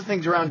lots of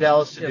things around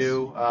Dallas to Yes.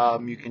 do.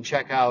 You can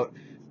check out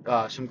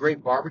some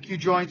great barbecue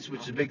joints,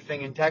 which is a big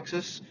thing in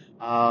Texas.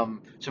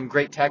 Some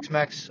great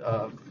Tex-Mex.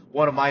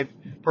 One of my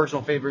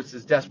personal favorites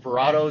is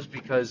Desperados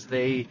because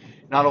they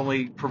not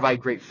only provide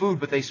great food,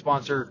 but they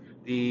sponsor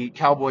the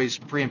Cowboys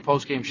pre- and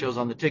post-game shows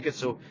on the tickets.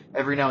 So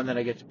every now and then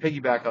I get to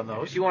piggyback on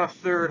those. If you want a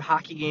third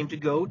hockey game to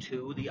go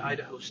to, the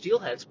Idaho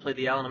Steelheads play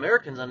the Allen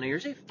Americans on New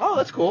Year's Eve. Oh,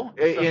 that's cool.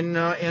 In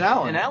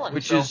Allen. In Allen,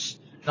 which so- is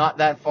not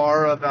that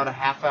far, about a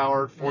half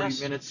hour, 40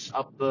 Yes. minutes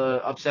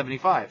up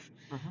 75.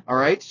 Mm-hmm. All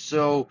right.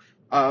 So,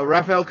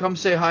 Raphael, come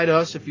say hi to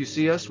us if you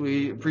see us.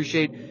 We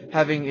appreciate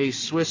having a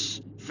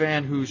Swiss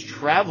fan who's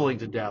traveling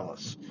to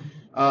Dallas.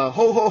 Ho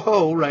ho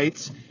ho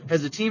writes,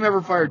 has a team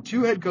ever fired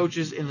 2 head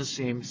coaches in the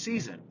same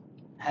season?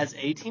 Has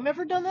a team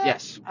ever done that?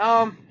 Yes.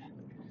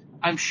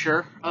 I'm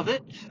sure of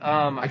it.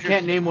 I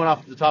can't name one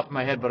off the top of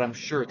my head, but I'm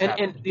sure it's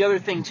happened. And the other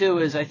thing too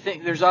is I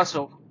think there's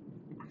also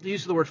the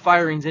use of the word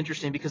firing is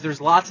interesting because there's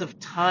lots of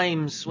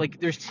times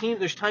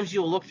there's times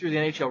you'll look through the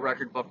NHL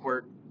record book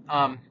where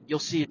you'll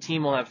see a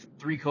team will have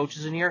 3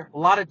 coaches in a year. A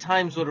lot of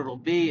times what it'll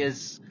be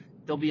is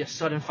there'll be a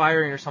sudden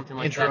firing or something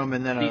like Interim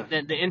that. and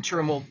then the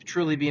interim will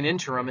truly be an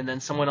interim and then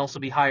someone else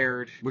will be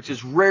hired. which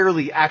is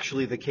rarely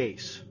actually the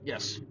case.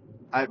 Yes.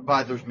 It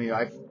bothers me.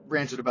 I've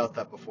ranted about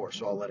that before,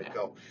 so I'll let it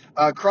go.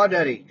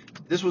 Crawdaddy,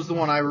 this was the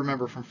one I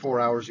remember from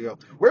 4 hours ago.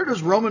 Where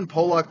does Roman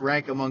Polak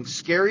rank among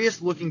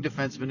scariest looking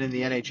defensemen in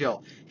the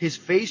NHL? His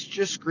face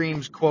just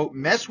screams, quote,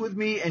 mess with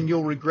me and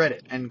you'll regret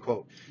it, end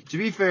quote. To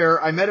be fair,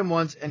 I met him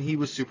once and he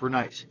was super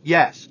nice.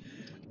 Yes.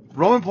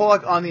 Roman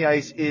Polak on the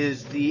ice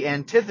is the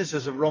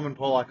antithesis of Roman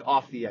Polak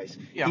off the ice.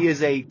 Yeah. He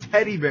is a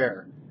teddy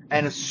bear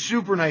and a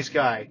super nice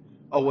guy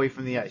away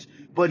from the ice.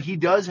 But he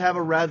does have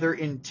a rather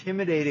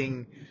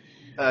intimidating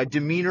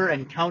demeanor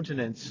and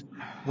countenance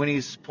when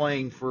he's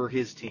playing for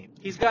his team.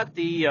 He's got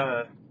he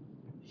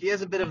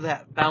has a bit of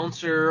that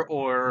bouncer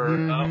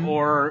Mhm.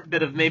 or a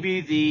bit of maybe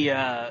the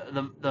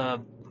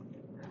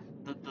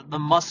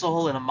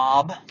muscle in a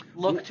mob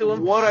look to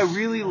him. What I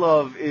really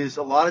love is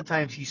a lot of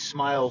times he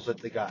smiles at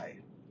the guy,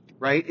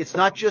 right? It's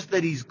not just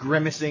that he's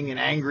grimacing and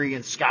angry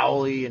and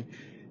scowly.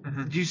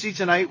 And do you see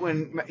tonight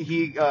when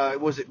he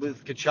was it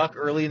with Kachuk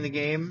early in the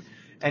game,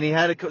 and he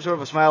had sort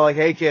of a smile like,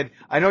 "Hey kid,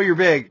 I know you're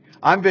big.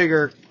 I'm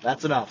bigger.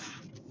 That's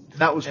enough."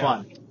 That was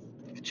fun.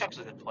 Kachuk's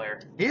a good player.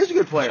 He is a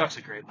good player. Kachuk's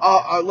a great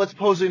Let's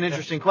pose an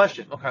interesting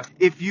question. Okay.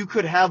 If you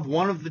could have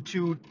one of the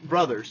 2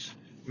 brothers,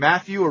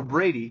 Matthew or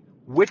Brady,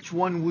 which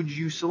one would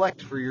you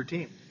select for your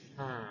team?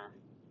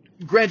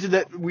 Granted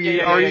that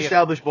we already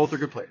established both are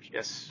good players.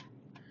 Yes.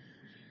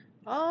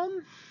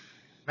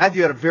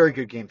 Matthew had a very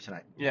good game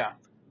tonight. Yeah.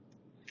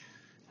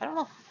 I don't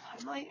know.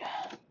 I might.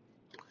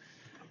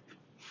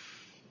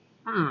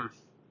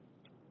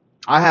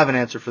 I have an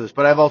answer for this,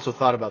 but I've also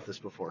thought about this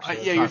before. So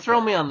You're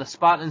throwing me on the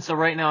spot, and so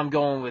right now I'm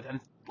going with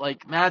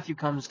Matthew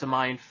comes to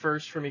mind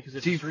first for me because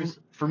it's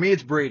for me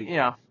it's Brady.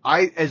 Yeah.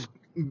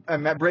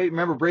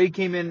 Remember Brady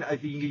came in I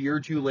think a year or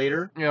 2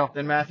 later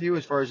than Matthew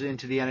as far as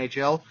into the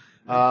NHL.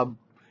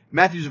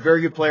 Matthew's a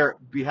very good player.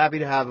 Be happy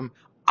to have him.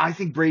 I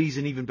think Brady's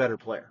an even better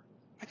player.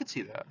 I could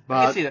see that.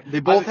 But they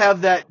both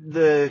have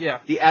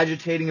the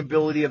agitating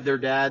ability of their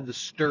dad to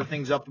stir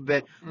things up a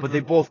bit, but they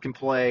both can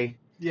play.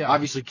 Yeah.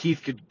 Obviously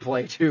Keith could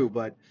play too,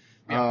 but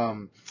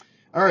all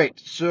right.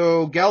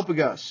 So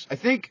Galapagos, I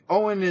think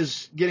Owen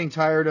is getting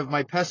tired of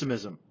my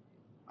pessimism.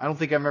 I don't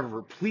think I'm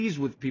ever pleased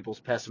with people's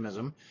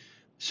pessimism.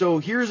 So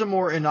here's a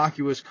more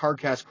innocuous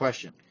CarCast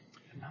question.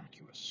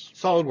 Innocuous.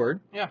 Solid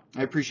word. Yeah.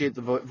 I appreciate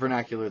the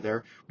vernacular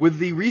there. With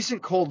the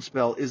recent cold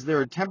spell, is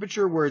there a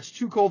temperature where it's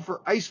too cold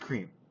for ice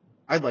cream?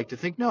 I'd like to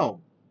think no.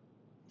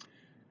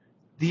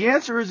 The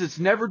answer is it's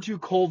never too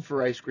cold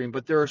for ice cream,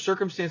 but there are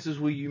circumstances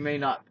where you may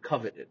not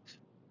covet it.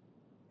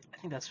 I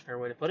think that's a fair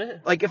way to put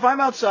it. Like, if I'm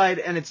outside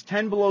and it's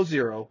 10 below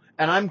zero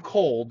and I'm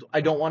cold,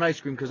 I don't want ice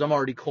cream because I'm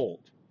already cold.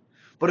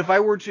 But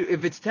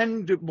if it's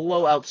 10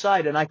 below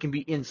outside and I can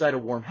be inside a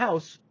warm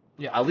house,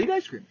 I'll eat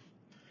ice cream.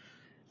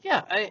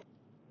 Yeah,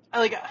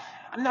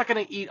 I'm not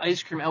going to eat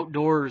ice cream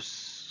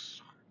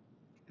outdoors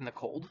in the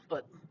cold,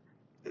 but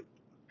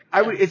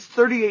It's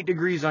 38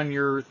 degrees on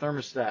your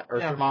thermostat or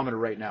thermometer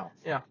right now.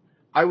 Yeah.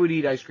 I would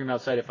eat ice cream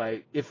outside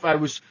if I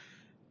was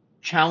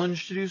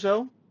challenged to do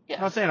so. Yeah.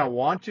 I'm not saying I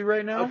want to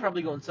right now. I would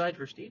probably go inside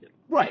first to eat it.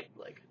 Right.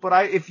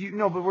 But if you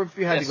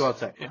had to go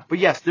outside. Yeah. But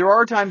yes, there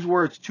are times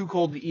where it's too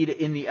cold to eat it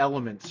in the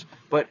elements.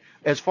 But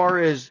as far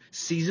as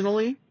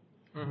seasonally,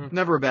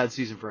 never a bad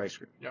season for ice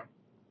cream. Yeah.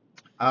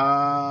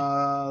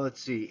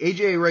 Let's see.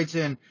 AJ writes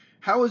in,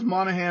 how is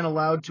Monahan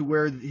allowed to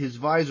wear his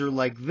visor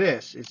like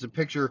this? It's a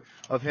picture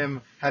of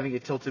him having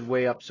it tilted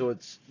way up so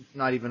it's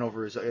not even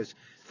over his eyes.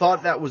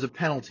 Thought that was a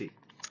penalty.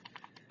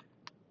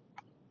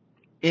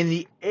 In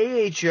the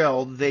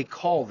AHL, they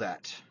call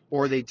that,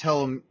 or they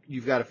tell him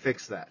you've got to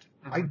fix that.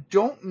 I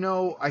don't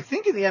know. I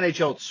think in the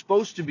NHL it's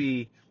supposed to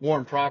be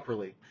worn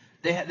properly.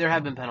 There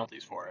have been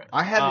penalties for it.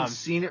 I haven't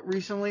seen it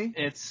recently.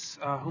 It's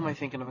who am I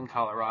thinking of in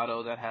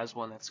Colorado that has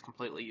one that's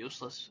completely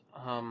useless?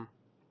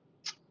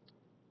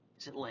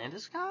 Is it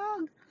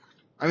Landeskog?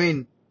 I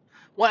mean,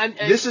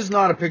 this is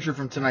not a picture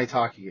from tonight's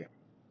hockey game,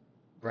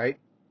 right?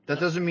 That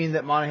doesn't mean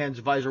that Monahan's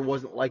visor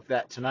wasn't like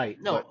that tonight.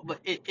 No, but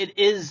it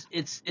is.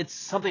 It's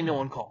something no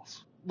one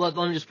calls. Let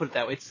me just put it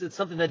that way. It's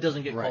something that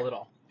doesn't get called at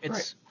all.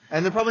 It's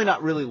and they're probably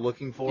not really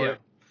looking for it.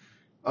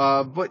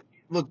 But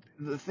look,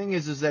 the thing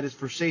is that it's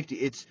for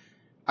safety.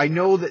 I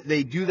know that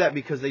they do that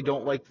because they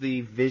don't like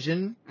the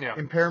vision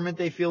impairment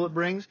they feel it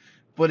brings,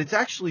 but it's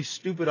actually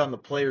stupid on the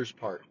players'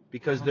 part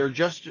because they're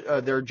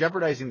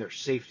jeopardizing their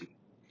safety.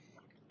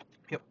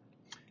 Yep.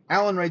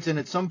 Alan writes in,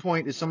 at some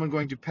point, is someone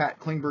going to pat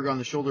Klingberg on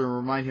the shoulder and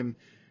remind him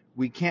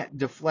we can't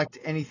deflect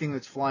anything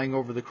that's flying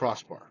over the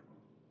crossbar?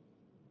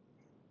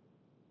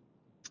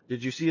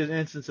 Did you see an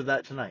instance of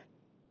that tonight?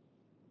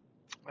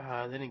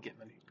 They didn't get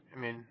many. I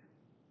mean,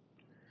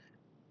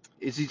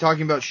 is he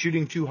talking about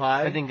shooting too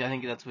high? I think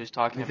that's what he's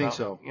talking about. I think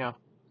so. Yeah.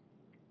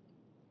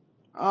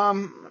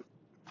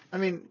 I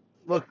mean,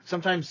 look,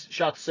 sometimes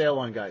shots sail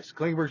on guys.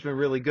 Klingberg's been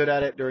really good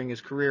at it during his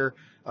career.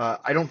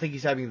 I don't think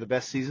he's having the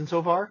best season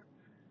so far,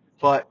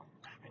 but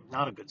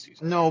not a good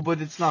season. No, but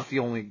he's not the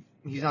only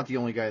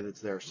guy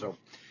that's there. So,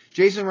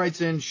 Jason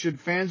writes in, should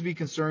fans be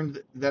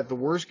concerned that the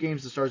worst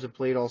games the Stars have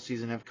played all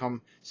season have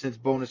come since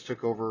Bowness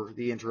took over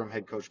the interim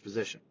head coach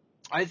position?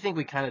 I think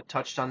we kind of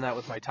touched on that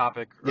with my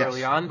topic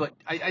early on, but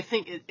I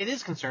think it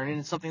is concerning.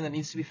 It's something that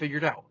needs to be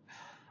figured out.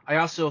 I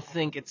also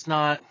think it's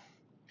not.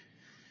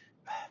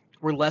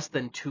 We're less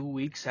than 2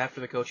 weeks after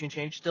the coaching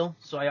change still,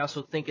 so I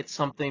also think it's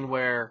something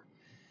where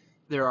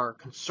there are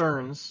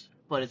concerns,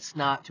 but it's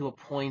not to a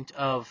point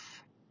of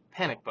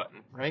panic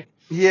button, right?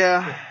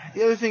 Yeah.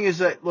 The other thing is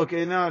that, look,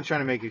 and I'm not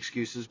trying to make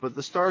excuses, but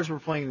the Stars were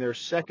playing their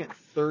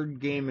third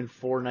game in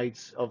 4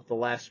 nights of the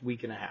last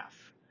week and a half.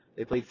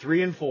 They played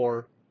 3 and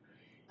 4,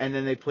 and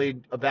then they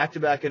played a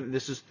back-to-back, and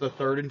this is the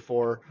 3rd and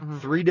 4,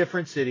 3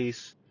 different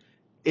cities.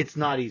 It's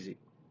not easy.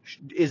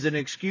 Is it an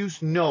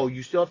excuse? No.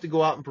 You still have to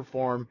go out and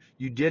perform.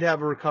 You did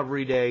have a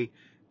recovery day,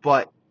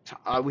 but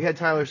we had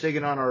Tyler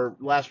Seguin on our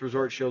Last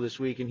Resort show this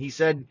week, and he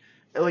said,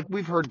 like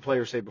we've heard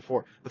players say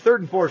before, the 3rd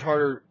and 4 is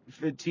harder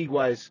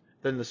fatigue-wise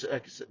than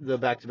the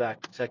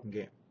back-to-back second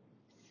game.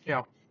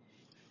 Yeah.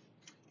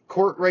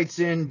 Court writes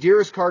in,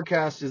 Dearest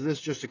CarCast, is this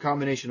just a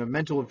combination of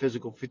mental and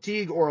physical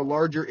fatigue or a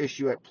larger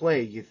issue at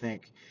play, you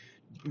think?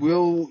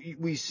 Will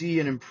we see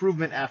an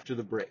improvement after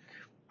the break?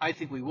 I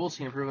think we will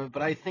see improvement,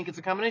 but I think it's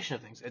a combination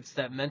of things. It's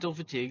that mental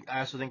fatigue. I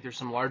also think there's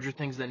some larger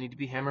things that need to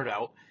be hammered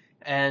out,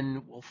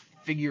 and we'll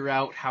figure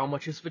out how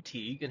much is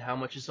fatigue and how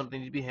much is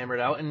something to be hammered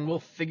out, and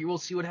we'll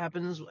see what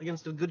happens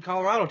against a good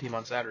Colorado team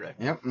on Saturday.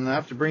 Yep, and they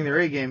have to bring their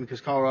A game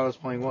because Colorado's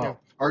playing well. Yeah.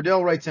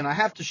 Ardell writes in, I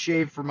have to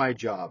shave for my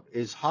job.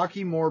 Is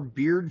hockey more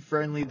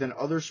beard-friendly than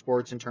other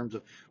sports in terms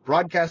of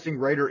broadcasting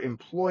writer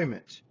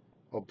employment?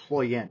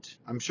 Employment.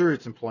 I'm sure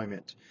it's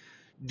employment.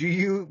 Do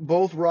you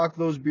both rock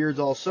those beards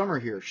all summer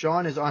here?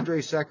 Sean, is Andre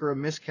Sekera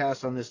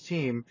miscast on this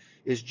team?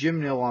 Is Jim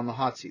Nill on the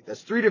hot seat?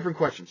 That's 3 different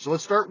questions. So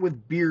let's start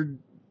with beard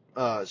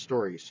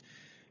stories.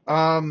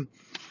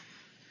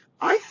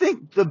 I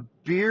think the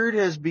beard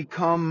has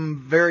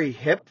become very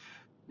hip.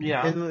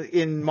 Yeah.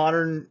 In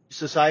modern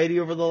society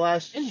over the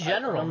last in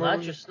general,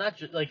 not just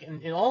like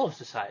in all of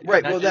society.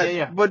 Right.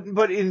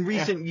 But in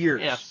recent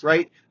years,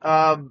 right?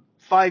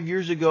 5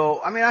 years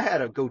ago, I mean, I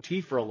had a goatee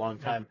for a long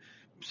time. Yeah.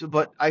 So,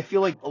 but I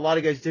feel like a lot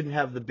of guys didn't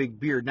have the big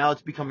beard. Now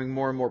it's becoming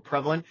more and more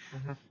prevalent.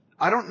 Mm-hmm.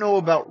 I don't know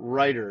about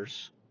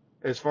writers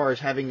as far as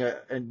having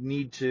a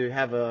need to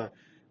have a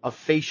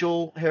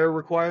facial hair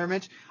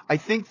requirement. I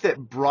think that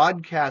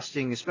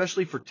broadcasting,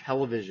 especially for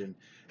television,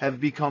 have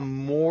become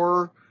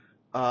more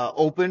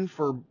open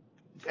for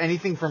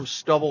anything from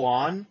stubble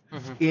on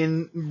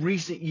in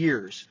recent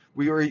years.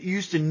 We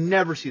used to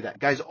never see that.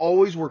 Guys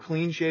always were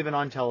clean shaven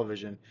on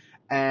television,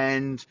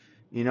 and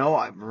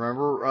I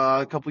remember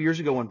a couple years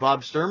ago when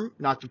Bob Sturm,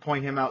 not to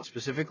point him out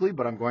specifically,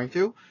 but I'm going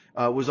to,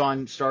 was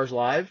on Stars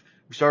Live.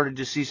 We started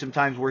to see some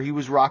times where he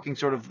was rocking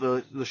sort of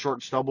the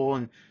short stubble,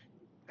 and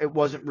it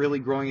wasn't really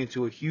growing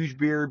into a huge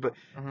beard, but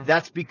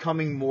that's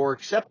becoming more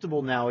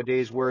acceptable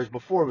nowadays, whereas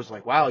before it was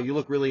like, wow, you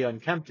look really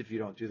unkempt if you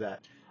don't do that.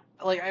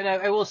 Like,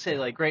 I will say,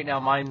 like, right now,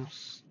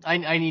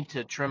 I need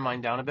to trim mine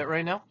down a bit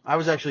right now. I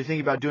was actually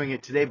thinking about doing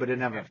it today, but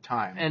didn't have enough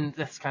time. And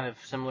that's kind of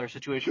a similar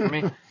situation for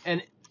me.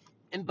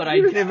 But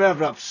you didn't even have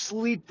enough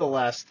sleep the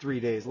last 3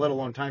 days, let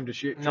alone time to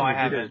shoot. No, I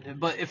haven't.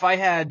 But if I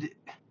had,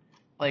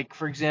 like,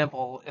 for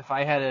example, if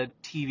I had a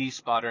TV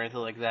spot or anything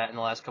like that in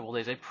the last couple of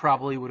days, I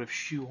probably would have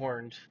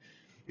shoehorned.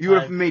 You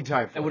would have made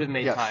time for it. I would have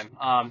made yes.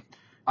 time.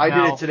 I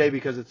did it today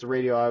because it's the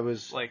radio. I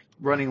was like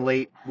running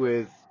late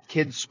with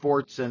kids'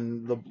 sports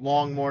and the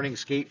long morning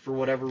skate for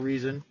whatever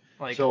reason.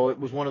 So it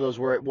was one of those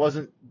where it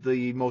wasn't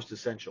the most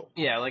essential.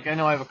 Yeah, like I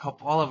know I'll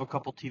have a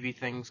couple TV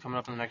things coming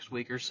up in the next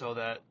week or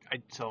so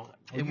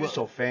You're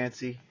so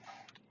fancy.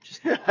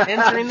 Just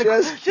answering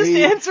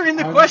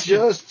the question.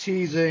 Just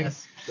teasing.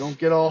 Yes. Don't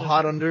get all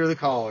hot under the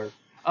collar.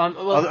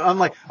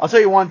 Well, I'll tell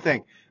you one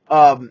thing.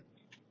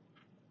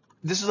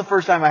 This is the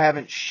first time I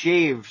haven't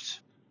shaved,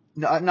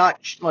 not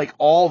like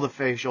all the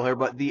facial hair,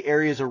 but the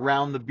areas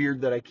around the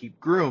beard that I keep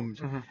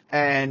groomed.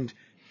 And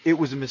it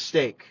was a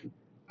mistake.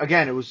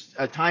 Again, it was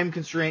a time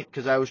constraint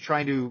because I was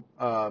trying to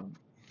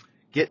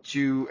get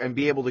to and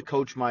be able to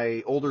coach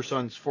my older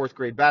son's 4th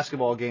grade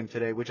basketball game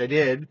today, which I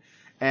did.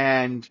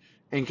 And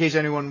in case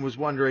anyone was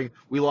wondering,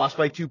 we lost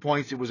by 2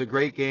 points. It was a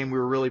great game. We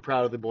were really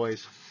proud of the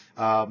boys.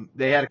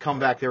 They had a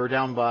comeback. They were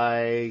down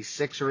by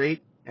 6 or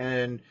 8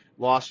 and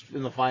lost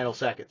in the final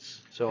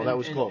seconds. So that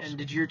was close. And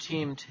did your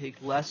team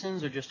take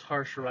lessons or just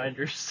harsh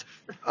reminders?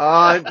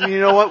 You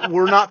know what?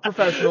 We're not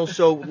professionals,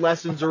 so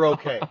lessons are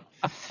okay.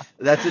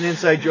 That's an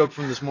inside joke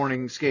from this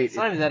morning's skate. It's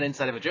not even that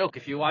inside of a joke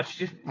if you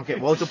watched it. Okay,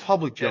 well, it's a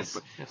public joke.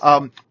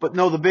 Yes. But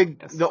no,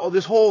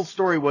 this whole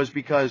story was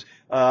because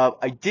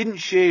I didn't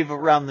shave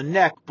around the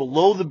neck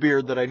below the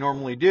beard that I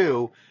normally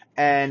do,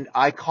 and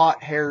I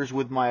caught hairs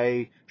with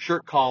my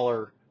shirt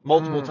collar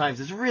multiple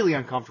times. It's really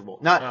uncomfortable.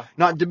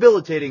 Not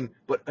debilitating,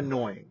 but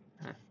annoying.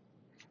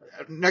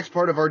 Next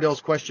part of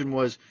Ardell's question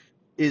was,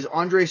 is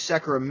Andrej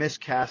Sekera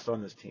miscast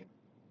on this team?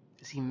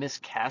 Is he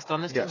miscast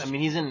on this team? I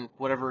mean, he's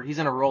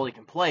in a role he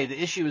can play.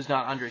 The issue is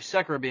not Andrej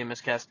Sekera being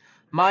miscast.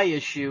 My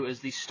issue is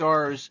the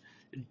Stars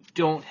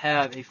don't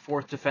have a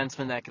 4th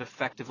defenseman that can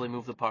effectively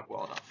move the puck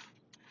well enough.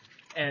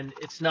 And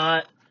it's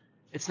not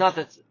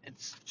that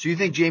it's. So you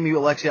think Jamie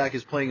Oleksiak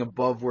is playing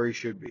above where he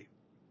should be?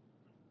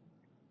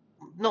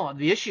 No,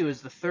 the issue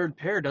is the third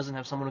pair doesn't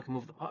have someone who can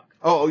move the puck.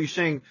 Oh, you're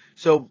saying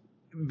so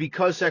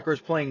because Sekera is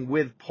playing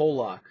with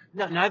Polak?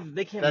 No,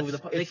 they can't move the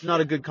puck. It's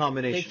not a good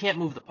combination. They can't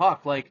move the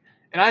puck.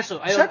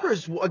 Sekera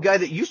is a guy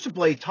that used to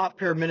play top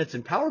pair minutes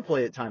in power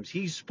play at times.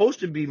 He's supposed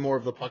to be more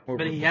of the puck mover.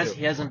 But he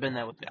hasn't been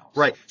that with Dallas.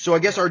 Right. So I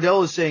guess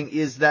Ardell is saying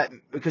is that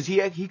because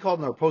he called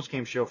in our post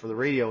game show for the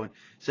radio and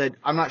said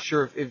I'm not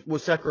sure if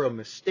was Sekera a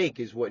mistake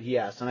is what he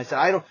asked, and I said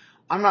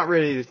I'm not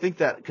ready to think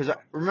that because I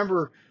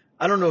remember.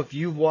 I don't know if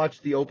you've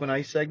watched the open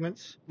ice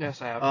segments.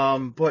 Yes, I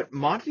have. But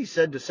Monty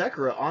said to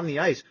Sekera on the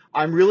ice,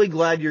 "I'm really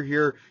glad you're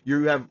here.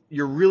 You're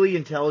really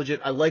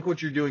intelligent. I like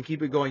what you're doing.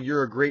 Keep it going.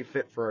 You're a great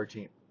fit for our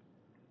team."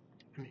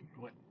 I mean,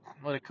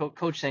 what a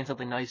coach saying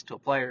something nice to a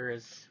player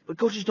is. But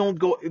coaches don't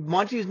go.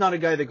 Monty is not a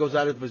guy that goes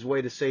out of his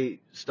way to say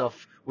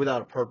stuff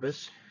without a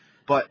purpose.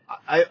 But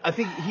I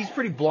think he's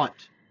pretty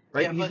blunt,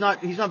 right? Yeah,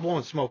 he's not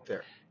blowing smoke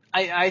there.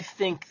 I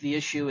think the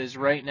issue is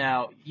right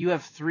now you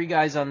have 3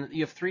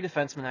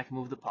 defensemen that can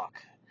move the puck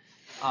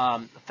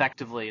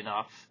effectively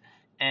enough,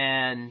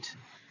 and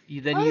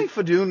I think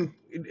Fedun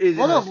is.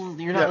 Well, no,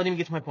 you're not letting me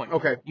get to my point.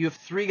 Okay. You have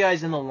 3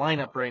 guys in the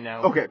lineup right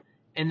now. Okay.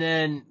 And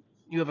then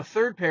you have a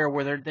third pair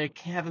where they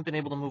haven't been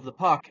able to move the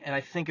puck, and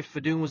I think if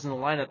Fedun was in the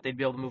lineup, they'd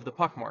be able to move the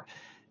puck more.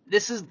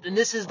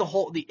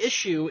 The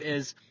issue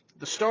is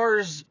the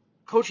Stars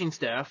coaching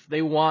staff.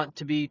 They want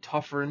to be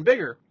tougher and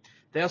bigger.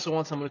 They also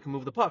want someone who can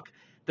move the puck.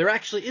 There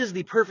actually is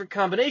the perfect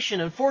combination.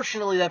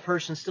 Unfortunately, that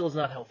person still is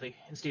not healthy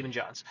in Stephen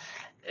Johns.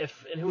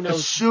 And who knows?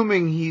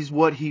 Assuming he's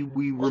what we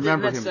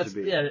remember him to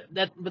be. Yeah,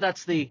 but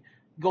that's the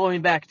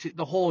going back to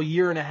the whole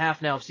year and a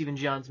half now of Stephen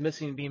Johns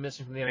being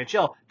missing from the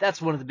NHL.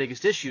 That's one of the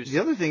biggest issues. The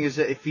other thing is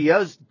that if he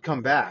does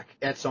come back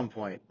at some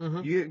point,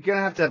 you're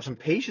going to have some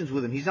patience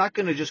with him. He's not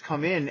going to just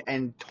come in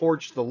and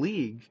torch the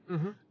league.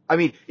 I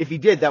mean, if he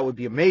did, that would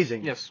be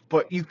amazing. Yes.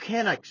 But you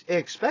can't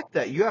expect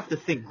that. You have to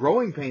think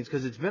growing pains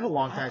because it's been a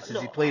long time since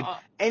he played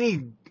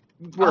anywhere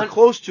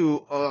close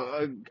to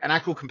an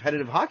actual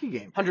competitive hockey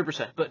game.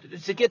 100%. But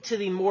to get to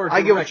the more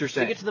direct, I get what you're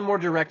saying. To get to the more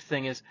direct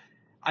thing is,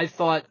 I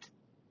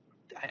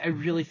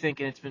really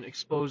think, and it's been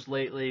exposed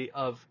lately,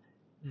 of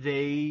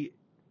they're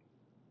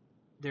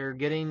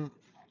getting.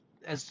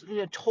 As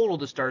total,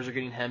 the Stars are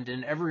getting hemmed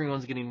in.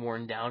 Everyone's getting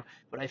worn down.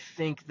 But I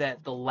think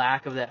that the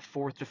lack of that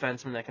 4th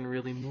defenseman that can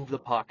really move the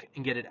puck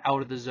and get it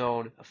out of the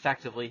zone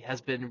effectively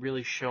has been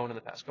really shown in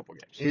the past couple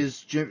of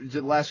games.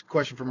 The last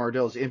question from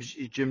Ardell is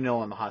Jim Nill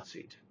on the hot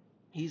seat?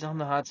 He's on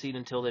the hot seat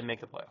until they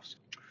make the playoffs.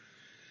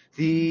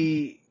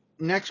 The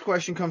next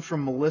question comes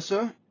from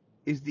Melissa.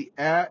 If the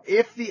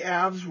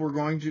Avs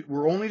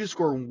were only to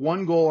score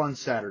one goal on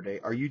Saturday,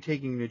 are you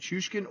taking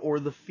Nichushkin or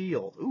the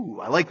field? Ooh,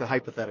 I like the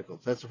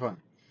hypotheticals. That's fun.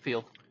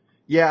 Field.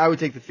 Yeah, I would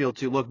take the field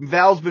too. Look,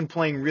 Val's been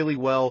playing really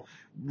well.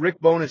 Rick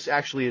Bowness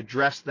actually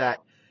addressed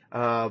that.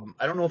 I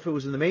don't know if it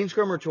was in the main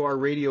scrum or to our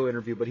radio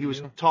interview, but he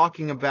was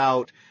talking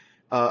about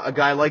a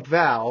guy like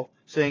Val,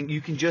 saying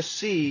you can just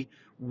see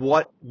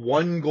what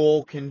one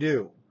goal can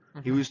do.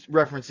 Mm-hmm. He was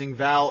referencing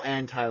Val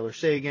and Tyler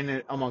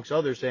Seguin, amongst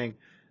others, saying,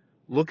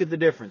 look at the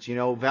difference.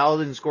 Val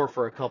didn't score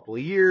for a couple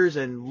of years,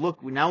 and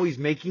look, now he's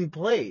making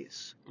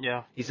plays.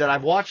 Yeah. He said,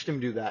 I've watched him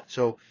do that.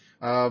 So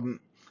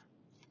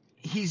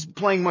he's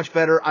playing much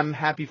better. I'm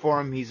happy for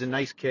him. He's a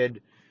nice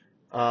kid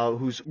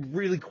who's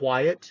really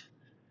quiet.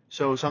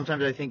 So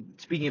sometimes I think,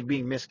 speaking of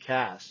being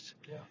miscast,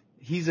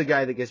 he's a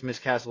guy that gets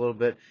miscast a little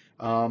bit.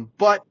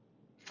 But,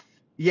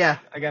 yeah.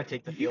 I got to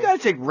take the field. You got to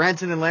take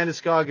Renton and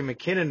Landeskog and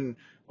McKinnon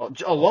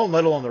alone,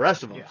 let alone the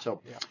rest of them. Yeah. So,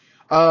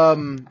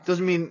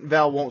 doesn't mean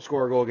Val won't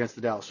score a goal against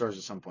the Dallas Stars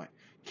at some point.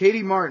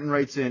 Katie Martin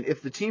writes in,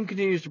 if the team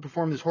continues to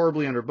perform this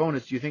horribly under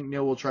Bowness, do you think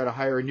Neil will try to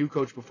hire a new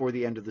coach before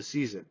the end of the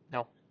season?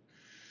 No.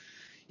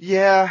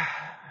 Yeah.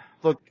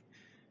 Look,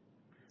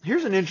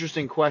 here's an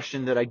interesting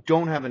question that I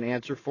don't have an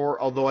answer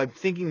for, although I'm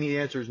thinking the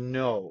answer is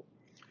no.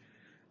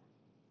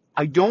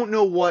 I don't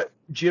know what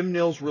Jim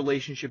Nill's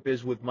relationship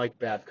is with Mike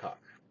Babcock.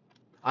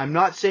 I'm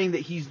not saying that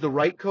he's the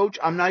right coach.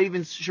 I'm not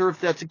even sure if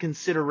that's a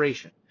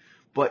consideration.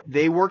 But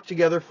they worked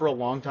together for a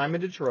long time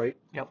in Detroit.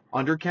 Yep.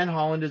 Under Ken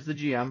Holland as the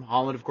GM.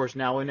 Holland, of course,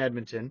 now in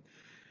Edmonton.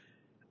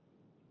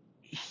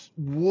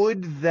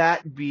 Would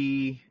that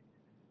be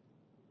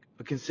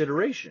a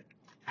consideration?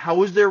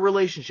 How is their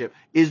relationship?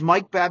 Is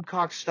Mike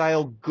Babcock's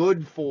style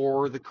good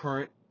for the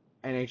current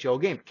NHL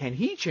game? Can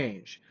he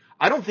change?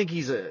 I don't think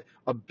he's a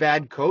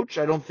bad coach.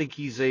 I don't think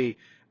he's I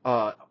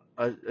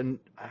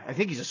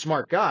think he's a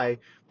smart guy,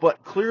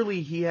 but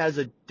clearly he has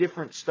a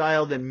different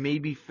style that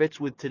maybe fits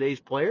with today's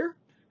player.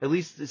 At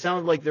least it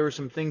sounded like there were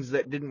some things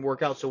that didn't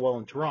work out so well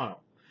in Toronto.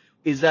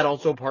 Is that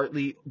also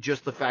partly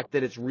just the fact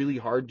that it's really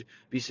hard to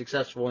be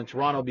successful in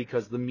Toronto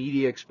because the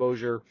media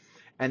exposure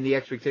and the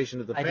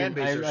expectation of the fan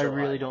base are so I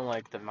really high? don't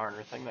like the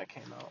Marner thing that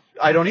came out.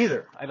 I don't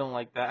either. I don't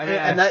like that.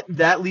 And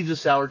that leaves a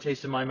sour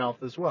taste in my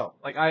mouth as well.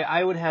 Like,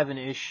 I would have an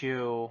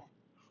issue.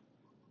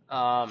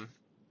 That's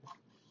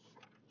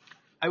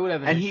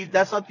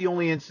not the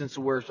only instance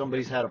where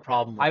somebody's had a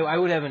problem with I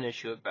would have an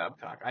issue with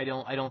Babcock. I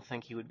don't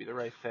think he would be the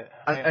right fit.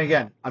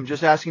 Again, I'm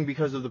just asking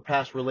because of the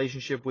past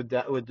relationship with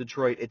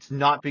Detroit. It's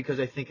not because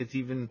I think it's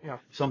even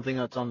something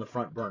that's on the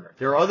front burner.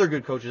 There are other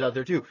good coaches out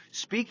there too.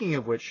 Speaking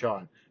of which,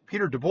 Sean,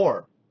 Peter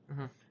DeBoer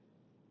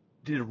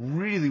did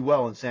really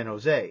well in San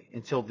Jose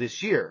until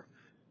this year.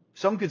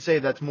 Some could say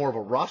that's more of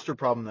a roster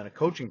problem than a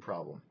coaching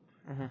problem.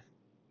 Mm-hmm.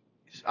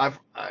 I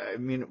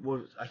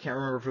can't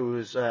remember if it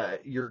was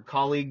your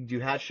colleague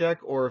Duhatschek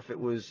or if it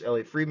was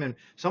Elliot Friedman.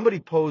 Somebody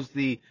posed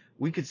we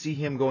could see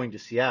him going to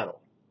Seattle.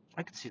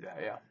 I could see that,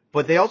 yeah.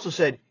 But they also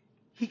said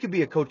he could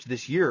be a coach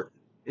this year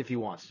if he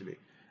wants to be.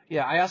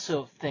 Yeah, I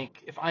also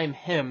think if I'm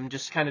him,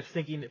 just kind of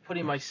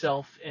putting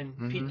myself in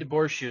Pete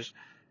DeBoer's shoes,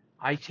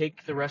 I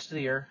take the rest of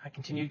the year. I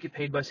continue to get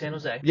paid by San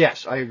Jose.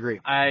 Yes, I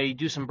agree. I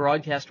do some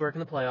broadcast work in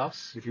the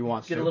playoffs. If you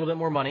want to. Get a little bit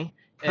more money.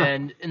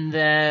 and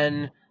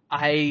then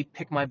I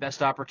pick my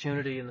best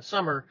opportunity in the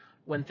summer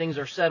when things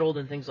are settled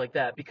and things like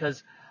that,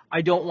 because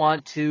I don't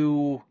want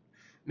to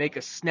make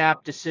a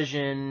snap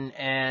decision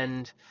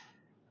and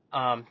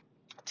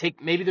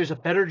maybe there's a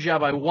better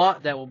job I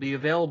want that will be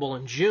available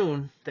in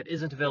June that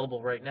isn't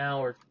available right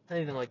now or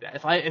anything like that.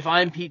 If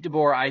I'm Pete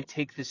DeBoer, I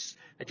take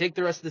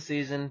the rest of the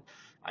season,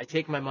 I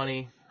take my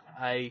money,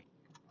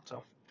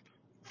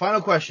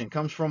 Final question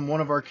comes from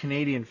one of our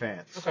Canadian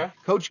fans. Okay.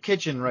 Coach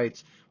Kitchen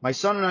writes, my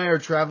son and I are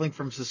traveling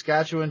from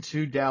Saskatchewan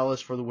to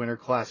Dallas for the Winter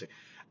Classic.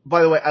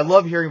 By the way, I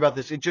love hearing about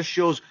this. It just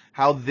shows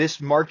how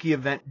this marquee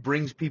event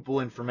brings people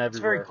in from everywhere.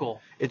 It's very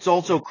cool. It's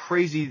also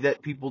crazy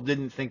that people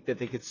didn't think that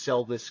they could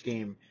sell this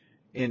game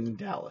in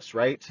Dallas,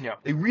 right? Yeah.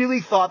 They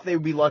really thought they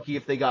would be lucky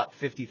if they got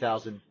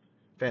 50,000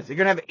 fans. They're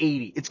going to have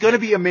 80. It's going to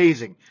be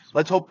amazing.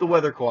 Let's hope the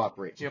weather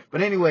cooperates. Yep.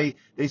 But anyway,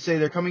 they say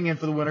they're coming in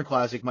for the Winter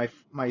Classic. My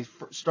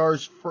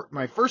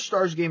first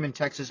Stars game in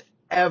Texas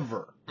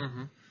ever.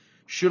 Mm-hmm.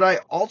 Should I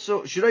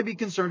be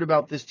concerned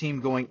about this team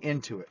going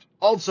into it?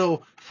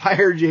 Also,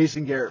 fire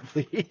Jason Garrett,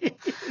 please.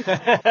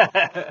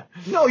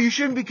 No, you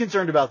shouldn't be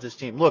concerned about this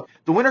team. Look,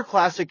 the Winter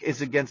Classic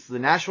is against the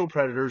Nashville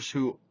Predators,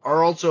 who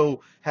are also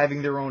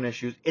having their own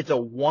issues. It's a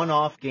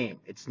one-off game.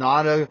 It's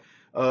not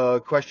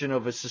a question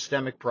of a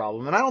systemic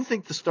problem. And I don't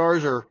think the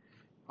Stars are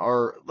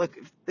look,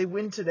 if they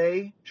win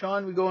today,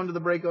 Sean, we go into the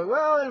break going,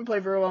 well, they didn't play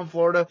very well in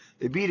Florida.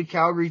 They beat a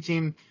Calgary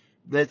team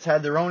that's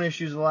had their own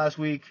issues in the last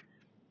week.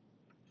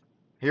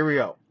 Here we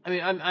go. I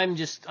mean, I'm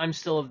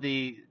still of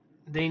the,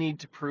 they need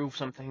to prove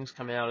some things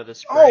coming out of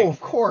this break. Oh, of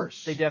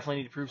course. They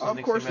definitely need to prove some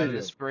things coming out of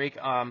this break.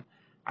 I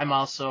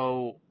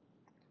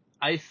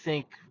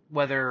think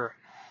whether,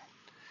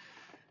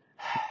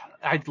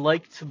 I'd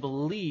like to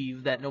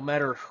believe that no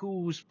matter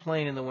who's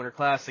playing in the Winter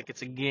Classic,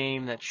 it's a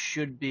game that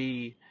should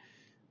be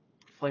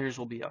players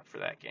will be up for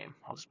that game.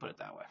 I'll just put it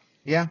that way.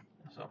 Yeah.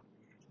 So.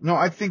 No,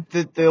 I think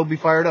that they'll be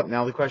fired up.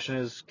 Now the question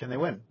is, can they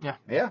win? Yeah.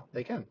 Yeah,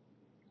 they can.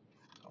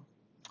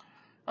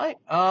 All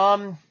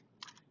right.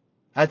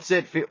 That's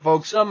it,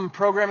 folks. Some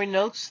programming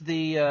notes.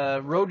 The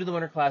Road to the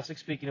Winter Classic,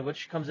 speaking of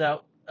which, comes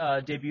out,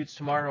 debuts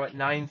tomorrow at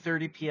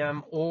 9:30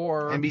 p.m.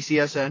 or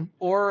NBCSN.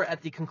 Or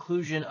at the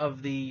conclusion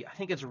of the, I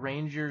think it's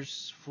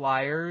Rangers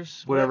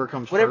Flyers. Whatever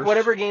comes first.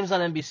 Whatever game's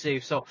on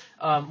NBC. So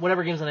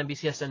whatever game's on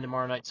NBCSN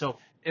tomorrow night. So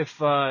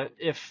if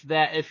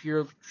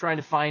you're trying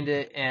to find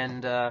it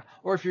and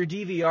or if you're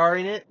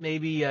DVRing it,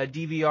 maybe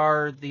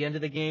DVR the end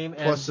of the game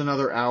Plus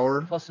another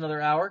hour.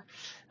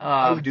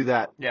 I would do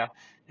that. Yeah.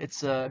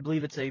 It's I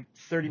believe it's a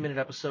 30-minute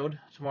episode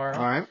tomorrow.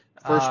 All right.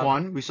 First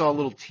one. We saw a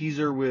little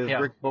teaser with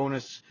Rick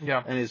Bowness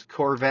and his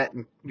Corvette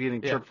and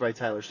getting tripped by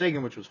Tyler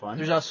Seguin, which was fun.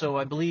 There's also,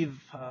 I believe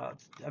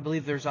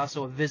there's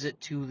also a visit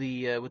to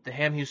the with the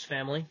Hamhuis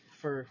family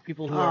for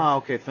people who are.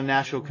 Okay, for the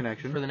Nashville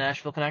connection. For the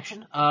Nashville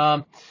connection.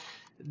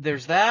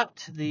 There's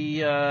that.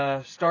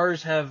 The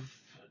Stars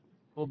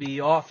will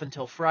be off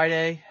until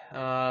Friday.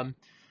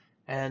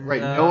 And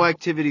no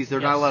activities.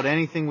 They're not allowed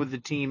anything with the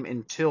team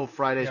until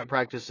Friday's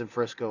practice in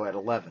Frisco at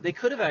 11. They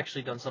could have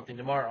actually done something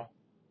tomorrow.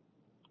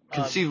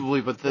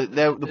 Conceivably, but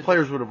the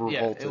players would have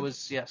revolted. It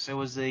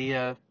was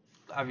a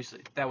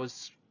obviously that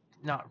was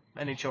not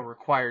NHL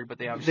required, but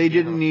they obviously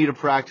didn't need a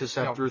practice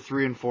after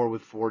 3 and 4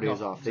 with 4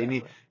 days off.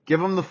 Exactly. Give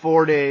them the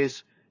 4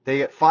 days. They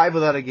get 5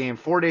 without a game.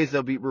 4 days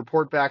they'll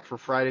report back for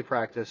Friday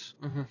practice.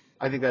 Mm-hmm.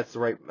 I think that's the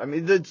right. I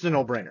mean, it's a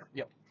no-brainer.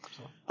 Yep.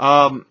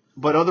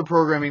 But other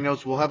programming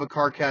notes, we'll have a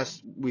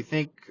CarCast, we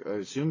think,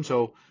 assume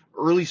so.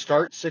 Early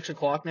start, 6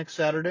 o'clock next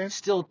Saturday.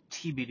 Still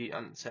TBD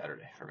on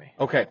Saturday for me.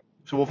 Okay,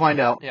 so we'll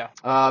find out. Yeah.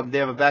 They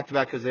have a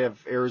back-to-back because they have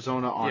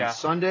Arizona on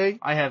Sunday.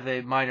 I have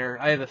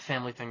a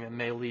family thing that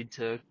may lead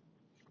to.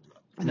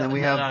 And then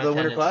we have the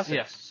Winter Classic.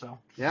 Yes. So.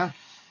 Yeah.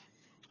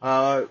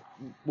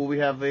 Will we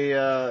have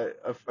a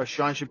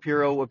Sean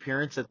Shapiro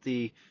appearance at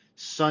the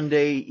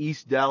Sunday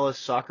East Dallas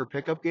soccer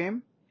pickup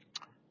game?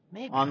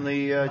 Maybe. On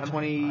the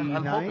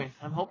 29th?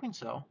 I'm hoping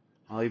so.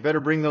 Well, you better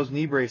bring those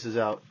knee braces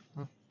out.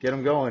 Get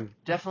them going.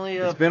 Definitely.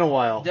 It's been a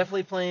while.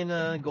 Definitely playing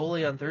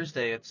goalie on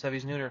Thursday at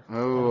Sevy's Nooner.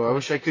 Oh, I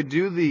wish I could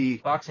do the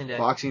Boxing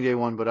Day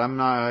one, but I'm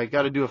not. I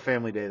got to do a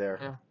family day there.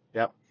 Yeah.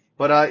 Yep.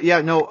 But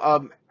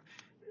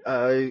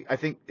I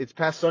think it's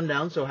past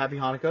sundown, so happy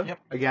Hanukkah. Yep.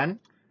 Again.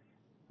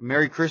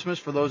 Merry Christmas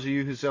for those of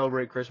you who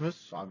celebrate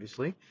Christmas,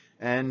 obviously,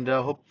 and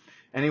hope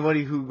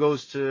anybody who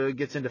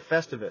gets into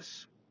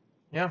Festivus.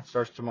 Yeah.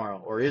 Starts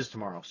tomorrow, or is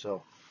tomorrow.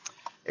 So,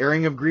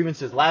 airing of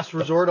grievances. Last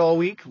resort all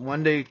week.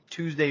 Monday,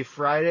 Tuesday,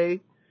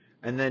 Friday.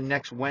 And then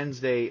next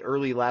Wednesday,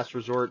 early last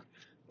resort,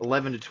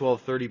 11 to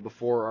 12:30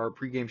 before our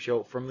pregame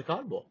show from the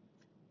Cotton Bowl.